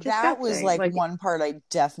disgusting. That was like one part I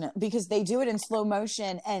definitely, because they do it in slow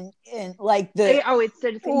motion and like the it's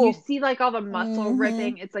you see like all the muscle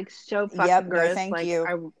ripping. It's like so fucking gross. No, thank like you.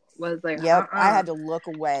 I was like, I had to look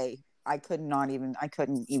away. I couldn't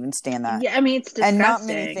even stand that. Yeah, I mean, it's disgusting. And not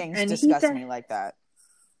many things disgust me like that.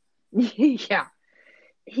 Yeah.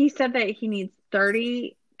 He said that he needs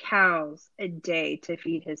 30 cows a day to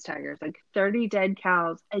feed his tigers, like 30 dead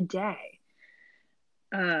cows a day.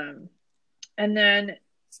 And then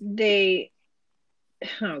they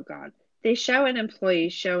show an employee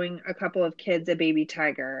showing a couple of kids a baby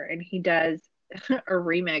tiger, and he does a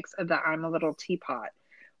remix of the I'm a Little Teapot,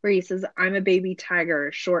 where he says, I'm a baby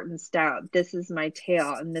tiger, short and stout. This is my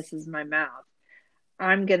tail and this is my mouth.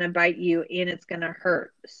 I'm going to bite you and it's going to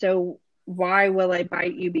hurt. So why will I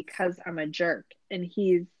bite you? Because I'm a jerk. And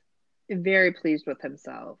he's very pleased with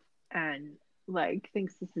himself and like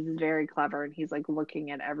thinks this is very clever. And he's like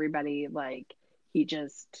looking at everybody like he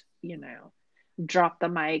just, dropped the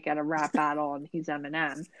mic at a rap battle and he's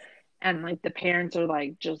Eminem. And like the parents are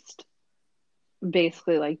like just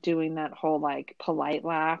basically like doing that whole like polite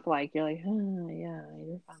laugh, like you're like, oh yeah,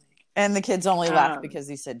 you're funny. And the kids only laughed because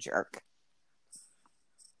he said jerk.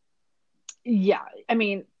 Yeah, I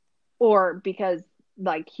mean, or because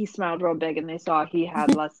like he smiled real big and they saw he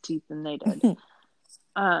had less teeth than they did.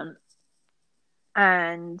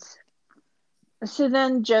 And so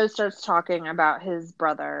then Joe starts talking about his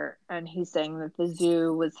brother, and he's saying that the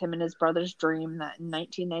zoo was him and his brother's dream, that in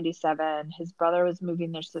 1997, his brother was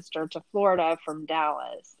moving their sister to Florida from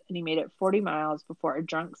Dallas, and he made it 40 miles before a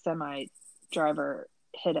drunk semi driver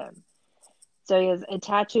hit him. So he has a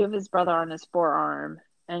tattoo of his brother on his forearm,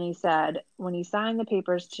 and he said when he signed the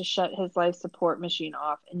papers to shut his life support machine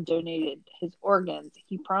off and donated his organs,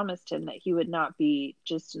 he promised him that he would not be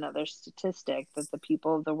just another statistic, that the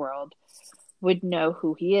people of the world would know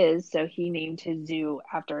who he is, so he named his zoo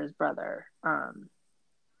after his brother.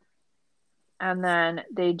 And then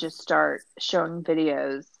they just start showing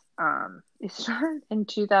videos. It started in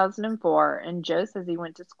 2004, and Joe says he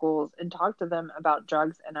went to schools and talked to them about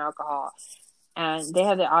drugs and alcohol. And they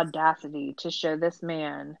had the audacity to show this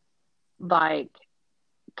man, like,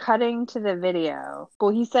 cutting to the video.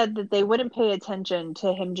 Well, he said that they wouldn't pay attention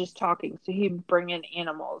to him just talking, so he'd bring in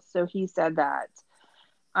animals. So he said that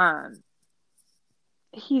um,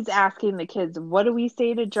 he's asking the kids, what do we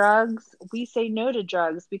say to drugs? We say no to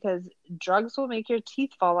drugs because drugs will make your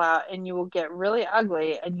teeth fall out and you will get really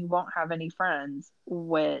ugly and you won't have any friends.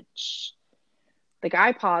 Which, like,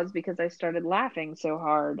 I paused because I started laughing so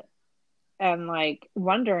hard and, like,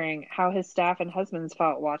 wondering how his staff and husbands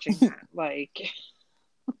felt watching that. Like,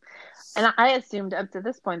 and I assumed up to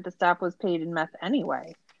this point the staff was paid in meth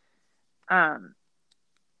anyway.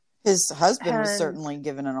 His husband was And certainly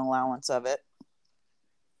given an allowance of it.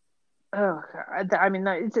 oh, God. I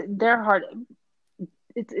mean, they're hard.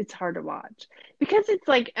 It's hard to watch because it's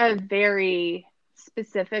like a very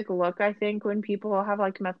specific look. I think when people have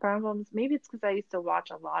like meth problems, maybe it's because I used to watch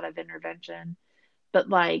a lot of Intervention, but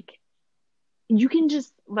like you can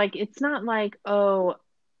just like it's not like, oh,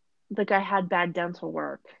 like I had bad dental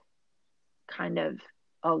work kind of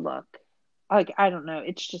a look. Like I don't know.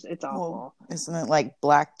 It's just it's awful. Well, isn't it like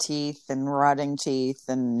black teeth and rotting teeth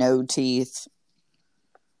and no teeth?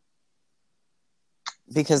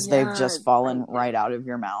 Because they've just fallen right out of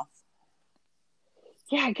your mouth.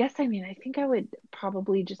 Yeah, I guess, I mean, I think I would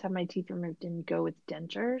probably just have my teeth removed and go with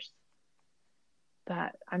dentures.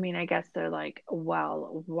 But, I mean, I guess they're like,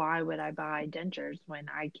 well, why would I buy dentures when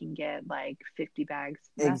I can get like 50 bags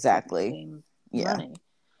of meth Exactly. for the same money?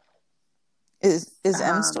 Is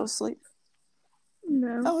Em still asleep?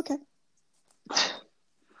 No. Oh, okay.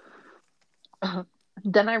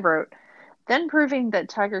 Then I wrote, then proving that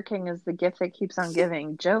Tiger King is the gift that keeps on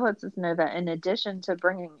giving, Joe lets us know that in addition to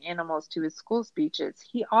bringing animals to his school speeches,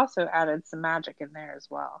 he also added some magic in there as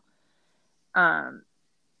well. And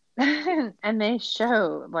they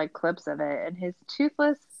show like clips of it, and his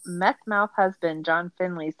toothless meth mouth husband, John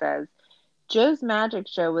Finley, says Joe's magic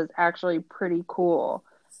show was actually pretty cool.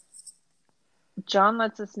 John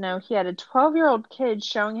lets us know he had a 12-year-old kid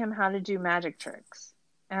showing him how to do magic tricks.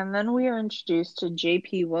 And then we are introduced to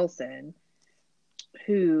J.P. Wilson,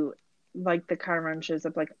 who, like, the Chiron shows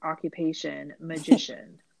up like occupation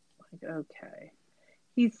magician. Like, okay.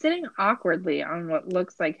 He's sitting awkwardly on what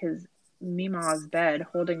looks like his Mima's bed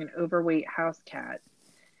holding an overweight house cat.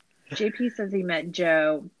 JP says he met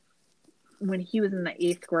Joe when he was in the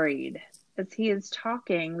 8th grade. As he is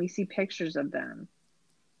talking, we see pictures of them.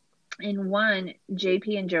 In one,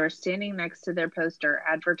 JP and Joe are standing next to their poster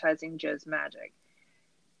advertising Joe's magic.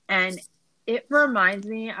 And it reminds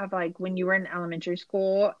me of like when you were in elementary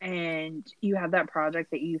school and you had that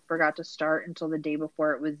project that you forgot to start until the day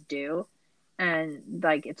before it was due. And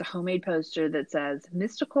like it's a homemade poster that says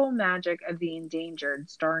Mystical Magic of the Endangered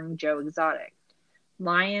starring Joe Exotic.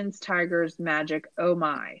 Lions, tigers, magic, oh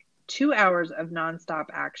my. 2 hours of nonstop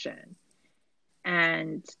action.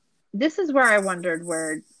 And this is where I wondered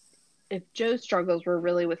where if Joe's struggles were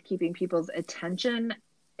really with keeping people's attention,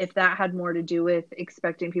 if that had more to do with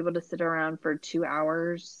expecting people to sit around for 2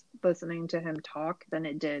 hours listening to him talk than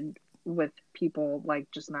it did with people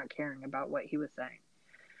like just not caring about what he was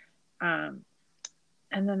saying.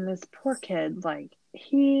 And then this poor kid, like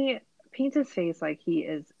he paints his face like he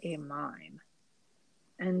is a mime.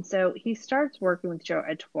 And so he starts working with Joe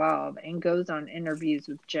at 12 and goes on interviews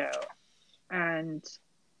with Joe. And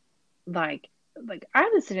like I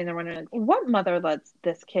was sitting there wondering, like, what mother lets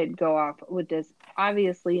this kid go off with this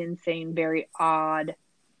obviously insane, very odd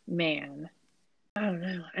man? I don't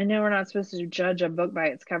know. I know we're not supposed to judge a book by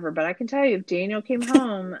its cover, but I can tell you if Daniel came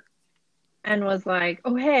home and was like,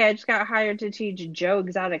 oh, hey, I just got hired to teach Joe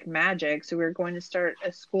Exotic magic, so we're going to start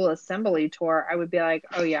a school assembly tour, I would be like,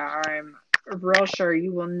 oh, yeah, I'm real sure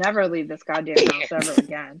you will never leave this goddamn house ever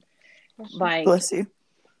again. Like, bless you.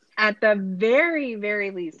 At the very,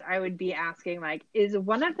 very least, I would be asking, like, is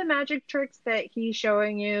one of the magic tricks that he's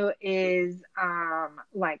showing you is,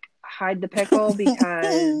 like, hide the pickle?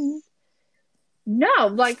 Because, no,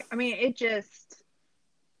 like, I mean, he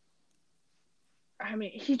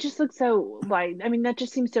just looks so, like, I mean, that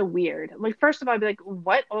just seems so weird. Like, first of all, I'd be like,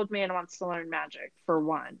 what old man wants to learn magic, for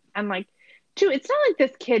one? And, like, two, it's not like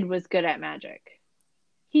this kid was good at magic.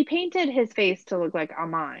 He painted his face to look like a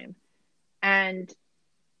mime. And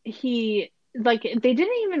he, like, they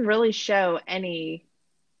didn't even really show any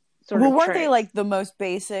sort of weren't tricks. they, like, the most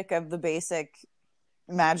basic of the basic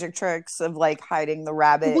magic tricks of, like, hiding the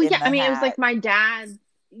rabbit well, in yeah, the I mean, hat? it was like my dad...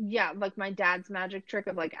 Yeah, like my dad's magic trick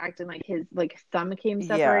of like acting like his like thumb came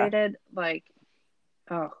separated. Yeah. Like,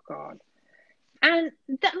 oh God. And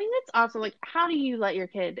I mean, that's also like, how do you let your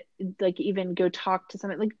kid like even go talk to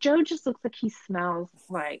somebody? Like Joe just looks like he smells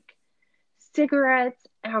like cigarettes,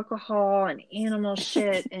 alcohol, and animal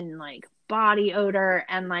shit and like body odor.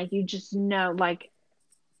 And like, you just know, like,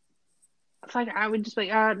 It's like I would just be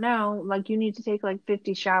like, no, like you need to take like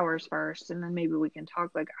 50 showers first, and then maybe we can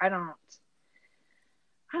talk. Like I don't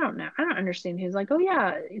know. I don't understand. He's like, oh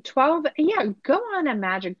yeah, 12. Yeah, go on a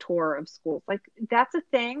magic tour of schools. Like that's a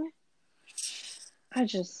thing. I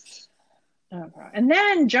just, oh God. And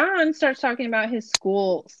then John starts talking about his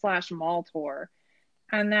school / mall tour,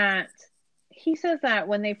 and that he says that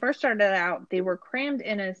when they first started out, they were crammed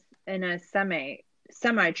in a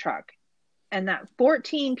semi truck, and that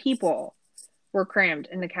 14 people were crammed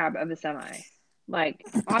in the cab of a semi. Like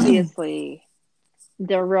obviously,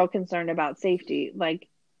 they're real concerned about safety. Like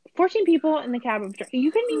 14 people in the cab of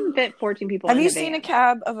you couldn't even fit 14 people Have in you a seen van. a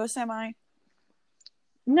cab of a semi?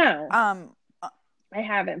 No. I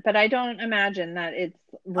haven't, but I don't imagine that it's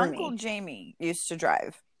roomy. Uncle Jamie used to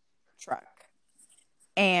drive truck,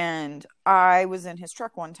 and I was in his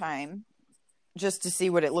truck one time just to see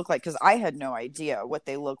what it looked like because I had no idea what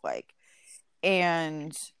they look like,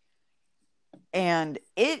 and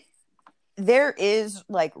there is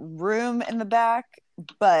like room in the back,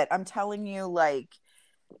 but I'm telling you, like,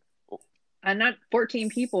 and not 14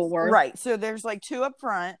 people worth. right. So there's like 2 up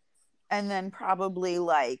front, and then probably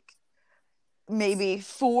like maybe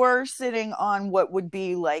 4 sitting on what would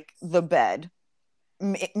be like the bed.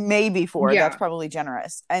 Maybe 4. Yeah. That's probably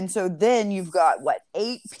generous. And so then you've got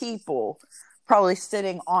 8 people probably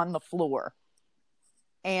sitting on the floor,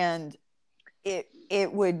 and it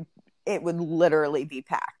would literally be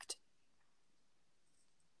packed.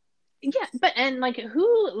 Yeah, but and like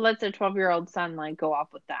who lets a 12-year-old son like go off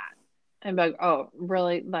with that and be like, oh,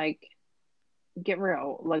 really? Like, get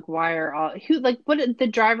real. Like, why are all who like what does the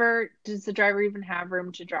driver even have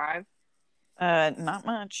room to drive? Not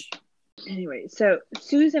much. Anyway, so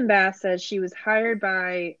Susan Bass says she was hired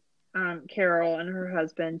by Carol and her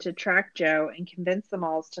husband to track Joe and convince the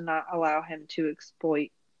malls to not allow him to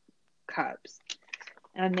exploit Cubs.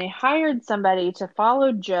 And they hired somebody to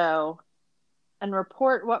follow Joe and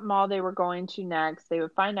report what mall they were going to next. They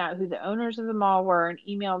would find out who the owners of the mall were and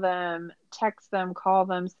email them, text them, call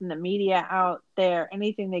them, send the media out there,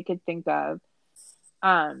 anything they could think of.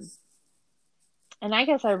 And I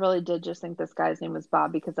guess I really did just think this guy's name was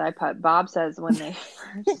Bob because I put Bob says when they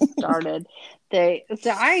first started,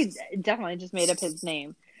 so I definitely just made up his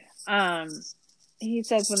name. He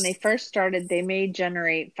says when they first started, they may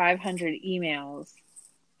generate 500 emails.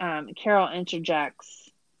 Carol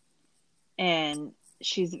interjects, and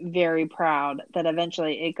she's very proud that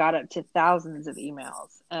eventually it got up to thousands of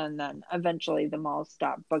emails, and then eventually the mall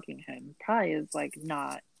stopped booking him. Probably is like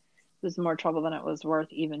not. It was more trouble than it was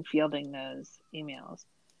worth even fielding those emails.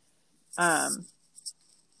 And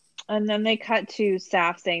then they cut to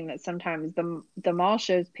staff saying that sometimes the mall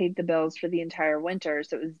shows paid the bills for the entire winter,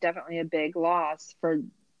 so it was definitely a big loss for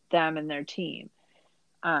them and their team.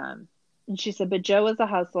 And she said, but Joe was a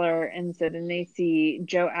hustler, and so then they see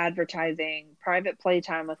Joe advertising private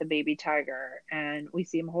playtime with a baby tiger, and we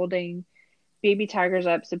see him holding baby tigers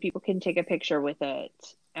up so people can take a picture with it.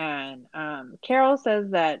 And Carol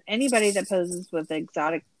says that anybody that poses with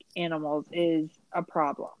exotic animals is a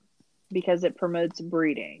problem because it promotes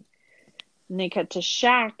breeding. And they cut to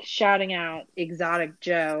Shaq shouting out Exotic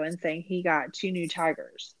Joe and saying he got 2 new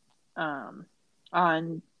tigers on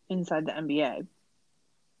inside the NBA.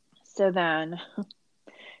 So then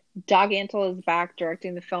Doug Antle is back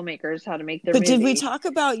directing the filmmakers how to make their movie. But did we talk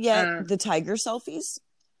about yet the tiger selfies?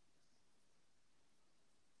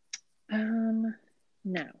 No.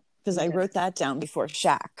 Because I wrote that down before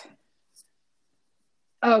Shaq.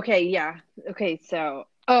 Okay, yeah. Okay, so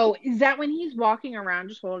is that when he's walking around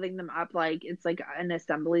just holding them up like it's like an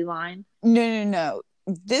assembly line? No.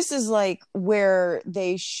 This is like where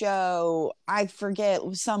they show, I forget,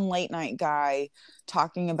 some late night guy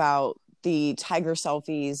talking about the tiger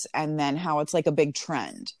selfies and then how it's like a big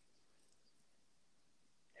trend.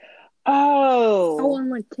 Oh, on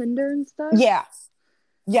like Tinder and stuff?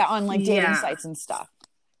 Yeah, on like dating sites and stuff.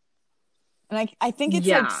 And I think it's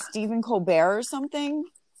like Stephen Colbert or something.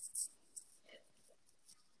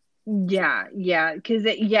 Yeah, because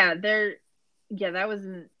that was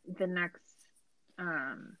in the next.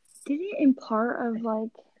 Didn't in part of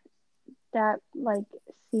like that like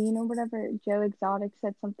scene or whatever, Joe Exotic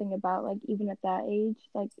said something about like even at that age,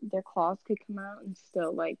 like their claws could come out and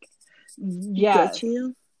still like get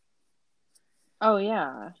you. Oh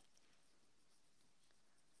yeah.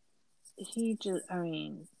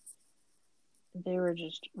 They were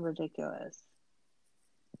just ridiculous.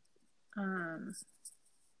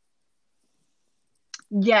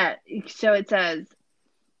 Yeah, so it says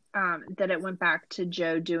that it went back to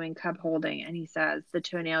Joe doing cub holding, and he says the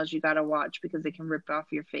toenails you gotta watch because they can rip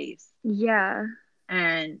off your face. Yeah.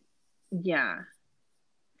 And yeah,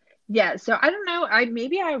 Yeah, so I don't know.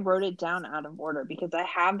 Maybe I wrote it down out of order because I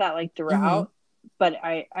have that like Mm-hmm. throughout, but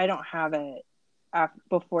I don't have it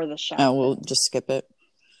before the Shaq Oh, we'll thing. just skip it.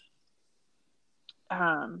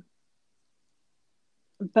 Um,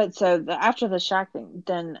 but so after the Shaq thing,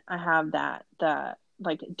 then I have that the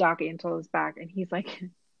like Doc Antle is back and he's like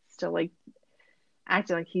still like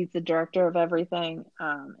acting like he's the director of everything.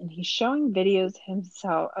 And he's showing videos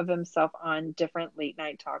himself on different late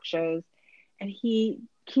night talk shows, and he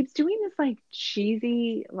keeps doing this like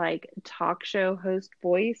cheesy like talk show host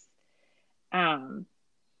voice. Um,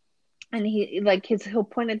 and he'll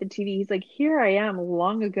point at the TV. He's like, "Here I am,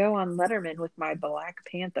 long ago on Letterman with my Black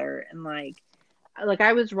Panther," and like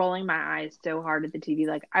I was rolling my eyes so hard at the TV.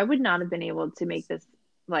 Like I would not have been able to make this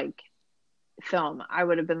like film. I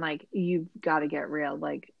would have been like, "You've got to get real."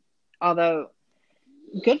 Like, although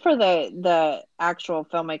good for the actual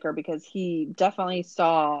filmmaker because he definitely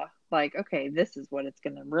saw like, okay, this is what it's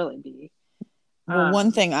going to really be. Well,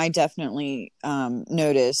 one thing I definitely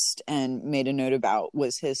noticed and made a note about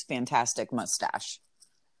was his fantastic mustache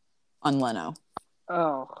on Leno.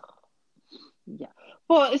 Oh, yeah.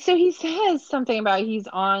 Well, so he says something about he's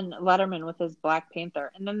on Letterman with his Black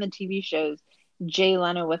Panther, and then the TV shows Jay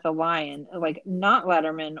Leno with a lion, like not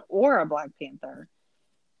Letterman or a Black Panther.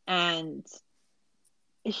 And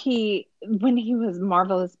when he was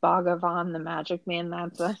Marvelous Bhagavan, the Magic Man,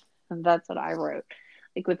 that's what I wrote.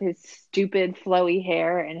 Like with his stupid flowy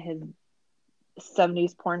hair and his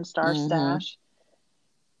 70s porn star Mm-hmm. stash.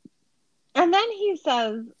 And then he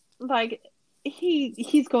says, like,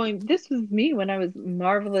 he's going, this was me when I was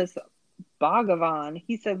Marvelous Bhagavan.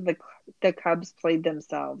 He said the Cubs played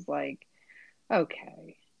themselves. Like,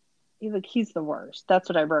 okay. He's the worst. That's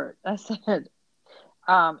what I wrote. I said,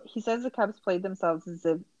 he says the Cubs played themselves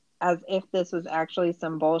as if this was actually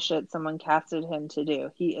some bullshit someone casted him to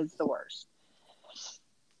do. He is the worst.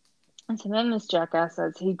 And so then this jackass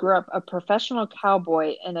says he grew up a professional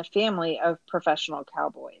cowboy in a family of professional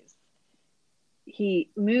cowboys. He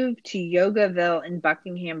moved to Yogaville in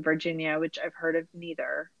Buckingham, Virginia, which I've heard of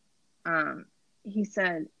neither. He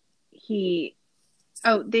said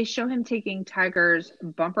they show him taking Tiger's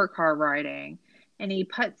bumper car riding, and he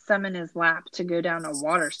puts some in his lap to go down a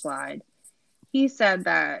water slide. He said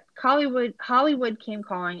that Hollywood came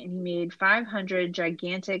calling, and he made 500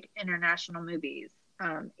 gigantic international movies.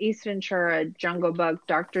 Ace Ventura, Jungle Book,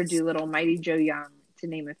 Dr. Dolittle, Mighty Joe Young, to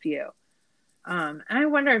name a few. And I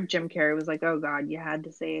wonder if Jim Carrey was like, "Oh God, you had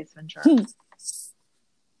to say Ace Ventura."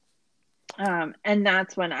 And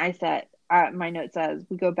that's when I said, my note says,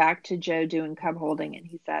 we go back to Joe doing cub holding, and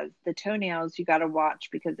he says, the toenails you got to watch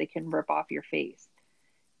because they can rip off your face.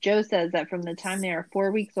 Joe says that from the time they are 4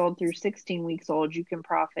 weeks old through 16 weeks old, you can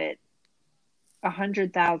profit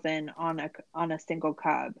 $100,000 on a single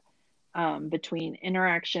cub, between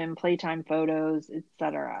interaction, playtime photos,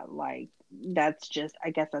 etc. Like that's just, I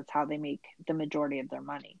guess that's how they make the majority of their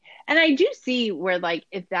money. And I do see where, like,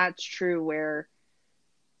 if that's true, where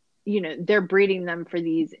they're breeding them for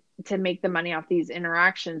these to make the money off these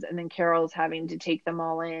interactions, and then Carol's having to take them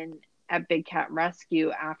all in at Big Cat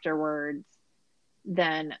Rescue afterwards,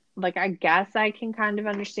 then like I guess I can kind of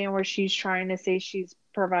understand where she's trying to say she's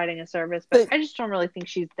providing a service, but I just don't really think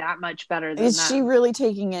she's that much better than Is she them. really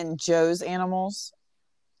taking in Joe's animals?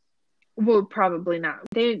 Well, probably not.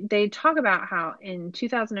 They talk about how in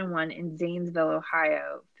 2001 in Zanesville,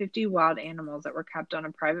 Ohio, 50 wild animals that were kept on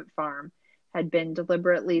a private farm had been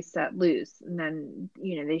deliberately set loose. And then,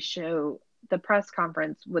 they show the press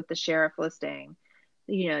conference with the sheriff listing,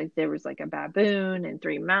 there was like a baboon and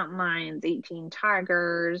 3 mountain lions, 18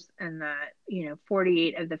 tigers, and that,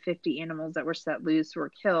 48 of the 50 animals that were set loose were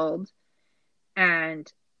killed.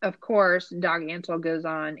 And of course, Doc Antle goes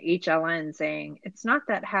on HLN saying, it's not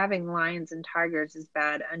that having lions and tigers is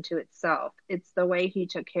bad unto itself. It's the way he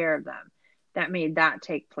took care of them that made that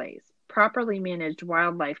take place. Properly managed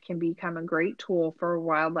wildlife can become a great tool for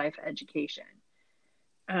wildlife education.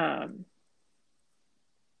 And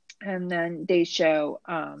then they show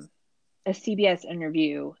a CBS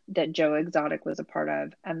interview that Joe Exotic was a part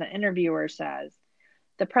of. And the interviewer says,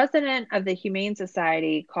 the president of the Humane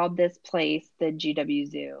Society called this place the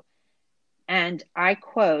GW Zoo. And I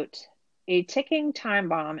quote, a ticking time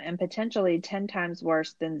bomb and potentially 10 times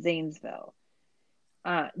worse than Zanesville.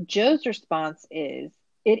 Joe's response is,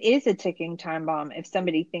 it is a ticking time bomb if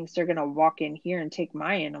somebody thinks they're going to walk in here and take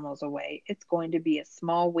my animals away. It's going to be a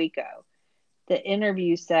small Waco. The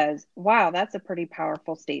interview says, wow, that's a pretty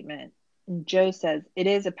powerful statement. And Joe says, it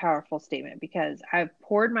is a powerful statement because I've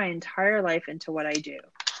poured my entire life into what I do.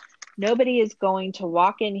 Nobody is going to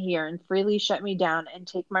walk in here and freely shut me down and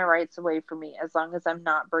take my rights away from me as long as I'm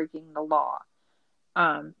not breaking the law.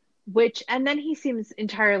 and then he seems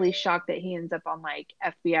entirely shocked that he ends up on like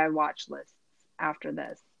FBI watch lists after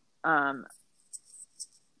this. I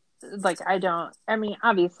mean,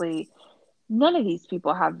 obviously, none of these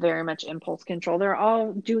people have very much impulse control. They're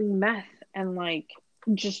all doing meth and like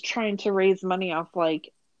just trying to raise money off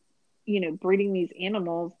like, breeding these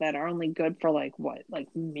animals that are only good for like what, like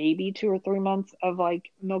maybe 2 or 3 months of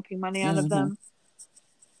like milking money out of Mm-hmm. them.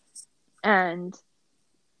 And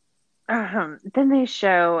then they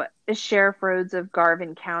show Sheriff Rhodes of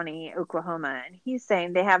Garvin County, Oklahoma, and he's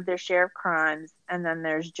saying they have their share of crimes, and then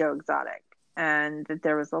there's Joe Exotic, and that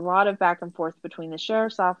there was a lot of back and forth between the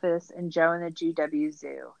sheriff's office and Joe and the GW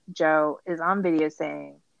Zoo. Joe is on video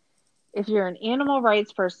saying, if you're an animal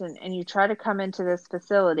rights person and you try to come into this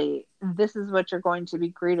facility, this is what you're going to be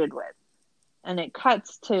greeted with. And it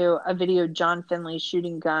cuts to a video of John Finley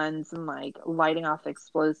shooting guns and like lighting off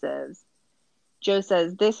explosives. Joe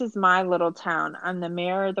says, this is my little town. I'm the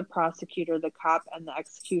mayor, the prosecutor, the cop, and the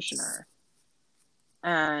executioner.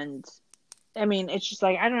 And I mean, it's just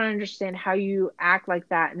like, I don't understand how you act like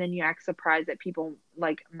that. And then you act surprised that people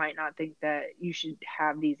like might not think that you should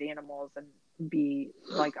have these animals and be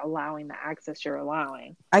like allowing the access you're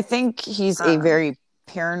allowing. I think he's a very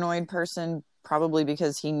paranoid person, probably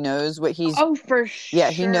because he knows what he's. Oh, for sure.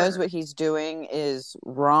 Yeah, he knows what he's doing is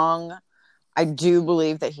wrong. I do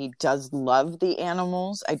believe that he does love the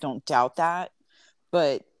animals. I don't doubt that.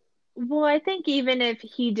 But well, I think even if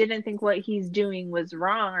he didn't think what he's doing was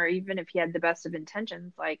wrong, or even if he had the best of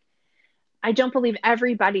intentions, like I don't believe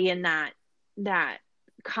everybody in that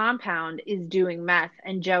compound is doing meth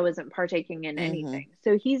and Joe isn't partaking in anything.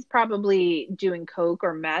 So he's probably doing coke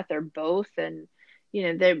or meth or both, and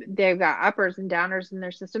they've got uppers and downers in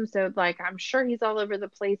their system. So like I'm sure he's all over the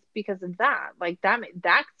place because of that. Like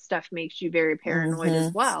that stuff makes you very paranoid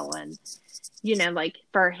as well. And like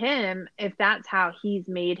for him, if that's how he's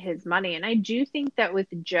made his money, and I do think that with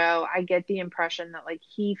Joe, I get the impression that like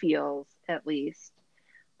he feels at least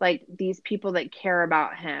like these people that care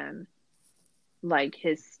about him, like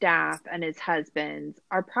his staff and his husbands,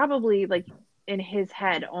 are probably like in his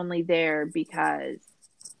head only there because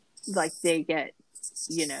like they get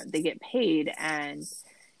paid, and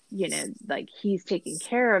like he's taking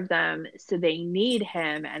care of them, so they need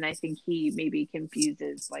him. And I think he maybe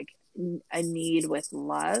confuses like a need with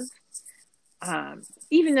love,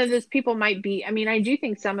 even though those people might be, I mean, I do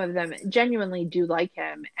think some of them genuinely do like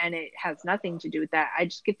him, and it has nothing to do with that. I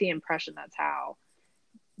just get the impression that's how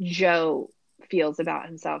Joe feels about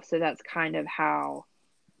himself. So that's kind of how,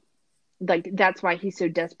 like, that's why he's so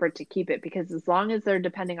desperate to keep it, because as long as they're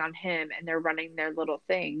depending on him and they're running their little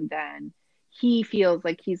thing, then he feels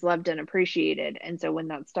like he's loved and appreciated. And so when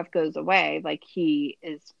that stuff goes away, like he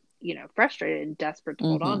is, frustrated and desperate to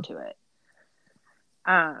hold on to it.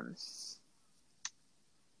 I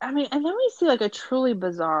mean, and then we see like a truly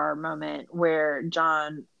bizarre moment where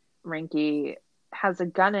John Rinke has a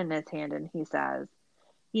gun in his hand and he says,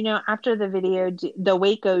 after the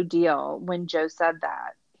Waco deal, when Joe said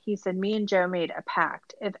that, he said, me and Joe made a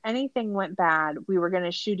pact. If anything went bad, we were going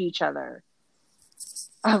to shoot each other.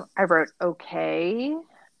 I wrote, okay.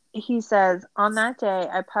 He says, on that day,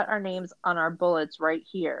 I put our names on our bullets right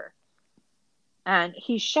here. And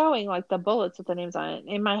he's showing like the bullets with the names on it.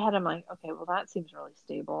 In my head, I'm like, okay, well, that seems really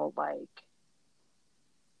stable. Like,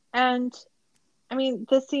 and I mean,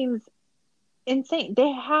 this seems insane.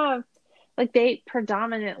 They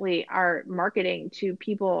predominantly are marketing to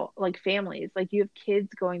people like families. Like you have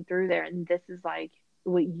kids going through there, and this is like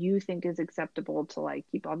what you think is acceptable to like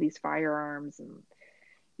keep all these firearms and,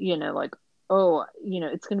 like, oh,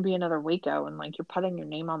 it's going to be another Waco, and like you're putting your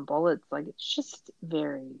name on bullets. Like it's just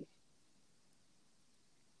very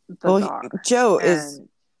bizarre. Well, Joe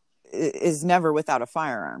is never without a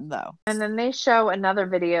firearm, though. And then they show another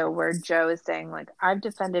video where Joe is saying, like, I've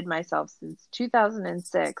defended myself since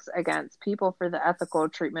 2006 against People for the Ethical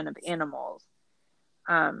Treatment of Animals.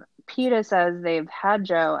 PETA says they've had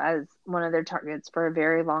Joe as one of their targets for a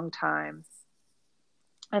very long time.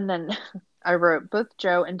 And then I wrote, both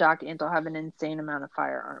Joe and Doc Antle have an insane amount of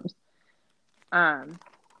firearms.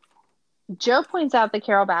 Joe points out that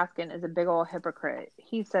Carol Baskin is a big old hypocrite.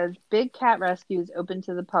 He says Big Cat Rescue is open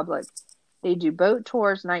to the public. They do boat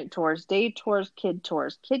tours, night tours, day tours, kid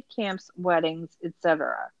camps, weddings,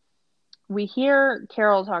 etc. We hear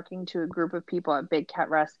Carol talking to a group of people at Big Cat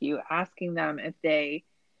Rescue, asking them if they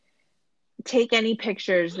take any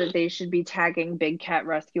pictures that they should be tagging Big Cat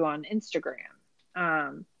Rescue on Instagram.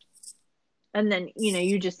 And then,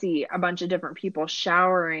 you just see a bunch of different people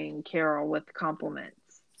showering Carol with compliments.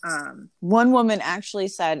 One woman actually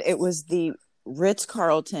said it was the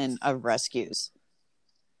Ritz-Carlton of rescues.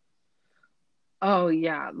 Oh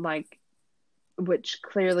yeah, like, which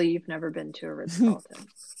clearly you've never been to a Ritz-Carlton.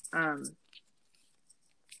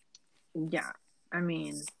 Yeah, I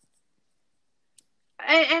mean,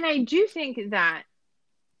 and I do think that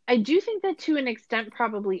to an extent,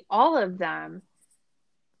 probably all of them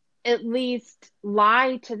at least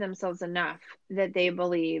lie to themselves enough that they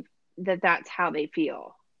believe that that's how they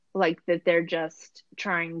feel, like that they're just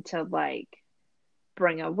trying to like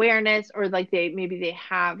bring awareness, or like they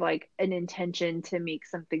have like an intention to make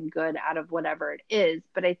something good out of whatever it is.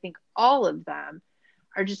 But I think all of them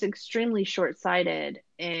are just extremely short-sighted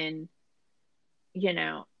in, you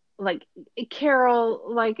know, like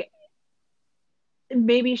Carol, like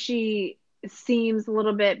maybe she seems a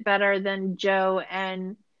little bit better than Joe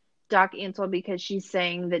and Doc Antle because she's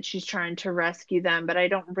saying that she's trying to rescue them, but I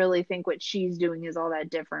don't really think what she's doing is all that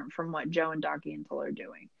different from what Joe and Doc Antle are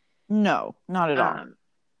doing. No, not at all.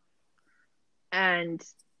 And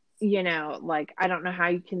you know, like, I don't know how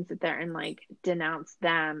you can sit there and like denounce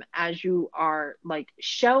them as you are like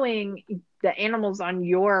showing the animals on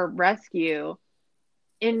your rescue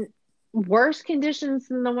in worse conditions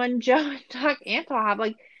than the one Joe and Doc Antle have.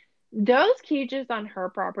 Like, those cages on her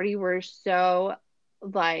property were so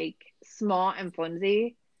like small and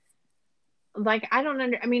flimsy. Like, I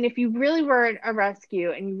mean, if you really were a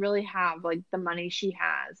rescue and you really have like the money she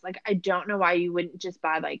has, like, I don't know why you wouldn't just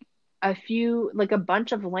buy like a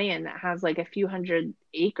bunch of land that has like a few hundred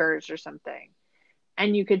acres or something,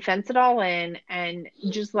 and you could fence it all in and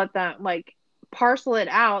just let them like parcel it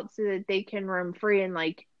out so that they can roam free, and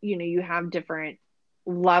like, you know, you have different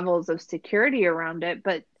levels of security around it.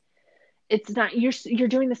 But it's not, you're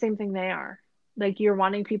doing the same thing they are. Like, you're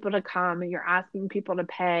wanting people to come and you're asking people to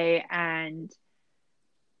pay, and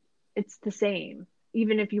it's the same.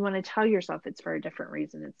 Even if you want to tell yourself it's for a different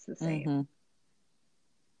reason, it's the same. Mm-hmm.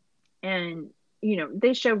 And, you know,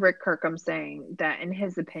 they show Rick Kirkham saying that in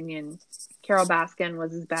his opinion, Carol Baskin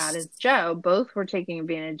was as bad as Joe. Both were taking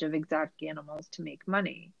advantage of exotic animals to make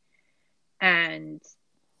money. And,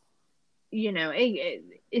 you know,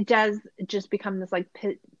 it does just become this like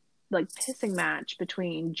pissing match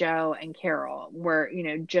between Joe and Carol, where, you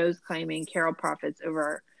know, Joe's claiming Carol profits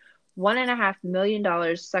over $1.5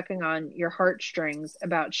 million sucking on your heartstrings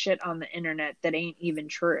about shit on the internet that ain't even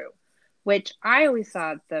true. Which I always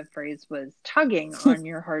thought the phrase was tugging on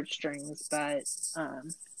your heartstrings, but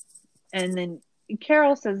and then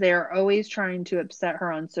Carol says they are always trying to upset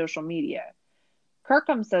her on social media.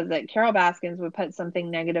 Kirkham says that Carol Baskins would put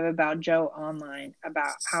something negative about Joe online,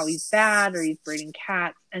 about how he's bad or he's breeding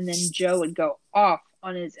cats, and then Joe would go off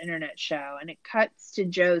on his internet show, and it cuts to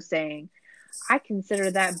Joe saying, "I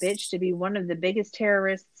consider that bitch to be one of the biggest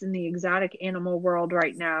terrorists in the exotic animal world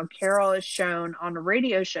right now." Carol is shown on a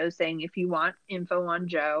radio show saying, if you want info on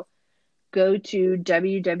Joe, go to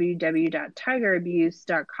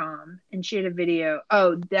www.tigerabuse.com. And she had a video.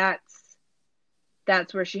 Oh,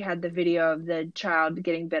 that's where she had the video of the child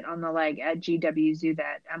getting bit on the leg at GW Zoo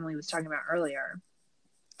that Emily was talking about earlier.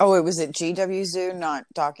 Oh, it was at GW Zoo, not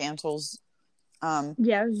Doc Antle's.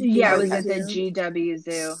 Yeah, it was at the GW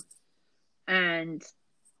Zoo. And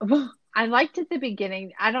well, I liked at the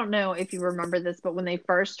beginning, I don't know if you remember this, but when they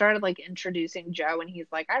first started like introducing Joe and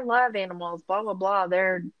he's like, I love animals, blah, blah, blah,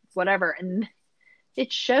 they're whatever. And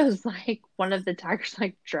it shows like one of the tigers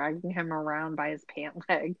like dragging him around by his pant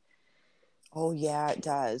leg. Oh, yeah, it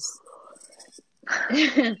does.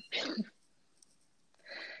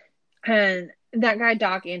 And that guy,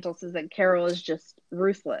 Doc Antle, says that Carol is just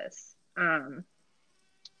ruthless.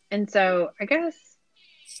 And so I guess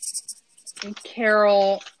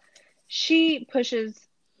Carol, she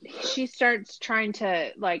starts trying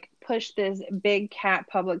to like push this Big Cat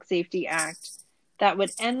Public Safety Act that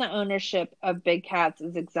would end the ownership of big cats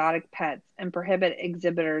as exotic pets and prohibit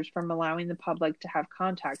exhibitors from allowing the public to have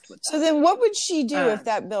contact with them. So then what would she do if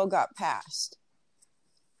that bill got passed?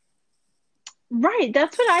 Right.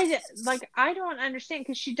 That's what I don't understand,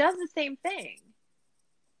 because she does the same thing.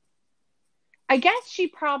 I guess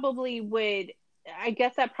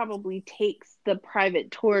that probably takes the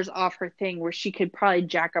private tours off her thing, where she could probably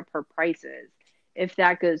jack up her prices if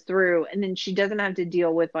that goes through. And then she doesn't have to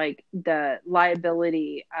deal with like the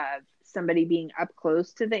liability of somebody being up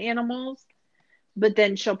close to the animals. But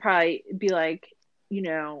then she'll probably be like, you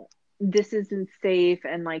know, this isn't safe,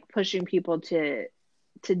 and like pushing people to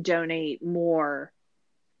donate more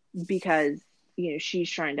because, you know, she's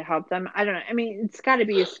trying to help them. I don't know. I mean, it's got to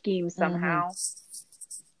be a scheme somehow. Mm-hmm.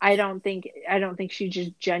 I don't think she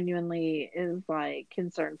just genuinely is like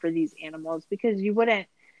concerned for these animals, because you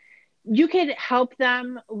could help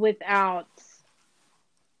them without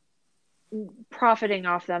profiting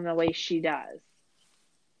off them the way she does.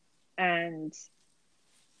 And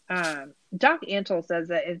Doc Antle says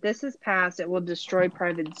that if this is passed, it will destroy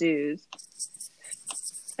private zoos.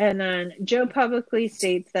 And then Joe publicly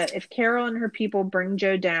states that if Carol and her people bring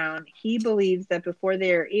Joe down, he believes that before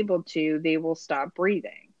they are able to, they will stop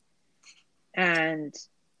breathing. And,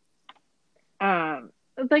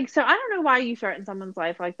 like, so I don't know why you threaten someone's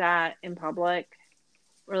life like that in public,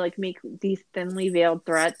 or like make these thinly veiled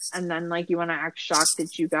threats, and then like you want to act shocked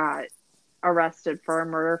that you got arrested for a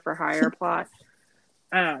murder for hire plot.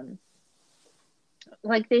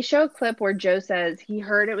 Like they show a clip where Joe says he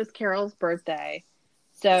heard it was Carol's birthday,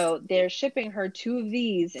 so they're shipping her 2 of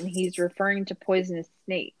these, and he's referring to poisonous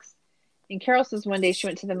snakes. And Carol says one day she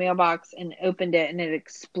went to the mailbox and opened it, and it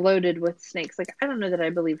exploded with snakes. Like, I don't know that I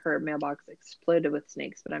believe her mailbox exploded with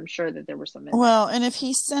snakes, but I'm sure that there were some in Well, and if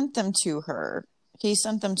he sent them to her, he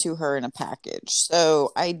sent them to her in a package.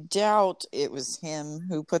 So I doubt it was him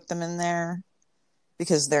who put them in there,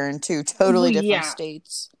 because they're in 2 totally different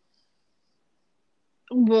states.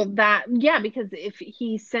 Well, because if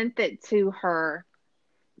he sent it to her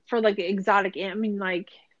for like exotic, I mean, like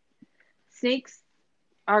snakes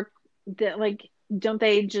are like, don't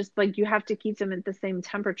they just like, you have to keep them at the same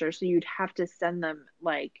temperature, so you'd have to send them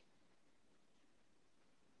like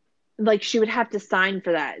she would have to sign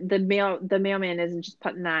for that. The mailman isn't just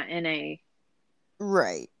putting that in a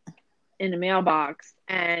mailbox.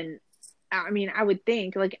 And I mean, I would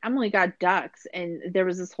think like Emily got ducks, and there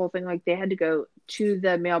was this whole thing like they had to go to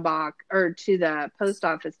the mailbox or to the post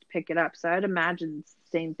office to pick it up. So I'd imagine it's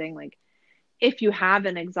the same thing. Like if you have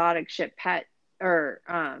an exotic pet or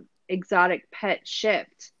exotic pet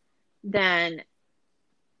shipped, then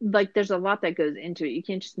like there's a lot that goes into it. You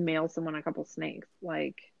can't just mail someone a couple snakes.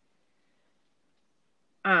 Like,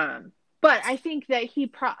 but I think that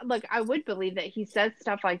I would believe that he says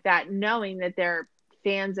stuff like that, knowing that there are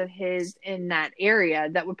fans of his in that area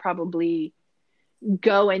that would probably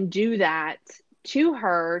go and do that to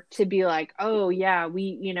her to be like, oh yeah,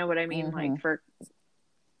 you know what I mean? Like for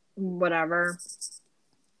whatever.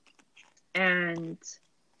 And,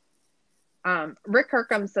 Rick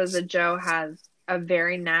Kirkham says that Joe has a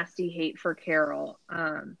very nasty hate for Carol.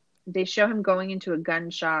 They show him going into a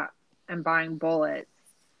gun shop and buying bullets.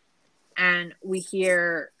 And we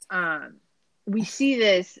hear, we see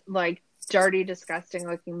this like dirty, disgusting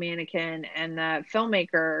looking mannequin, and the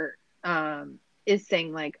filmmaker is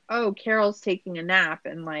saying like, oh, Carol's taking a nap,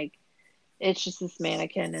 and like it's just this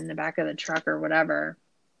mannequin in the back of the truck or whatever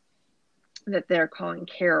that they're calling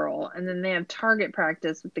Carol. And then they have target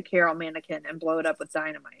practice with the Carol mannequin and blow it up with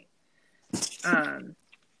dynamite.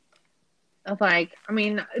 Like, I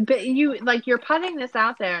mean, but you're putting this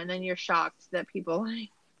out there, and then you're shocked that people like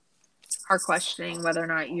are questioning whether or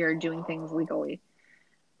not you're doing things legally.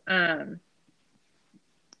 And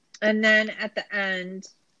then at the end,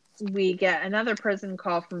 we get another prison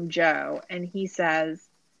call from Joe, and he says,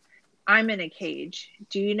 I'm in a cage.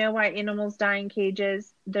 Do you know why animals die in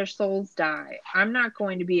cages? Their souls die. I'm not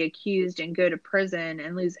going to be accused and go to prison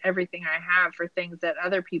and lose everything I have for things that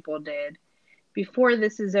other people did. Before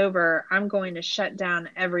this is over, I'm going to shut down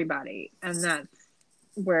everybody. And that's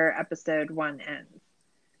where episode 1 ends.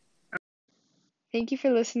 Thank you for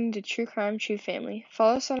listening to True Crime, True Family.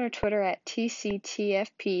 Follow us on our Twitter at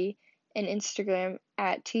TCTFP and Instagram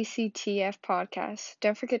at TCTF Podcast.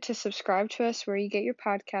 Don't forget to subscribe to us where you get your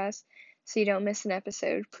podcasts so you don't miss an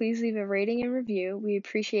episode. Please leave a rating and review. We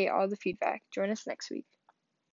appreciate all the feedback. Join us next week.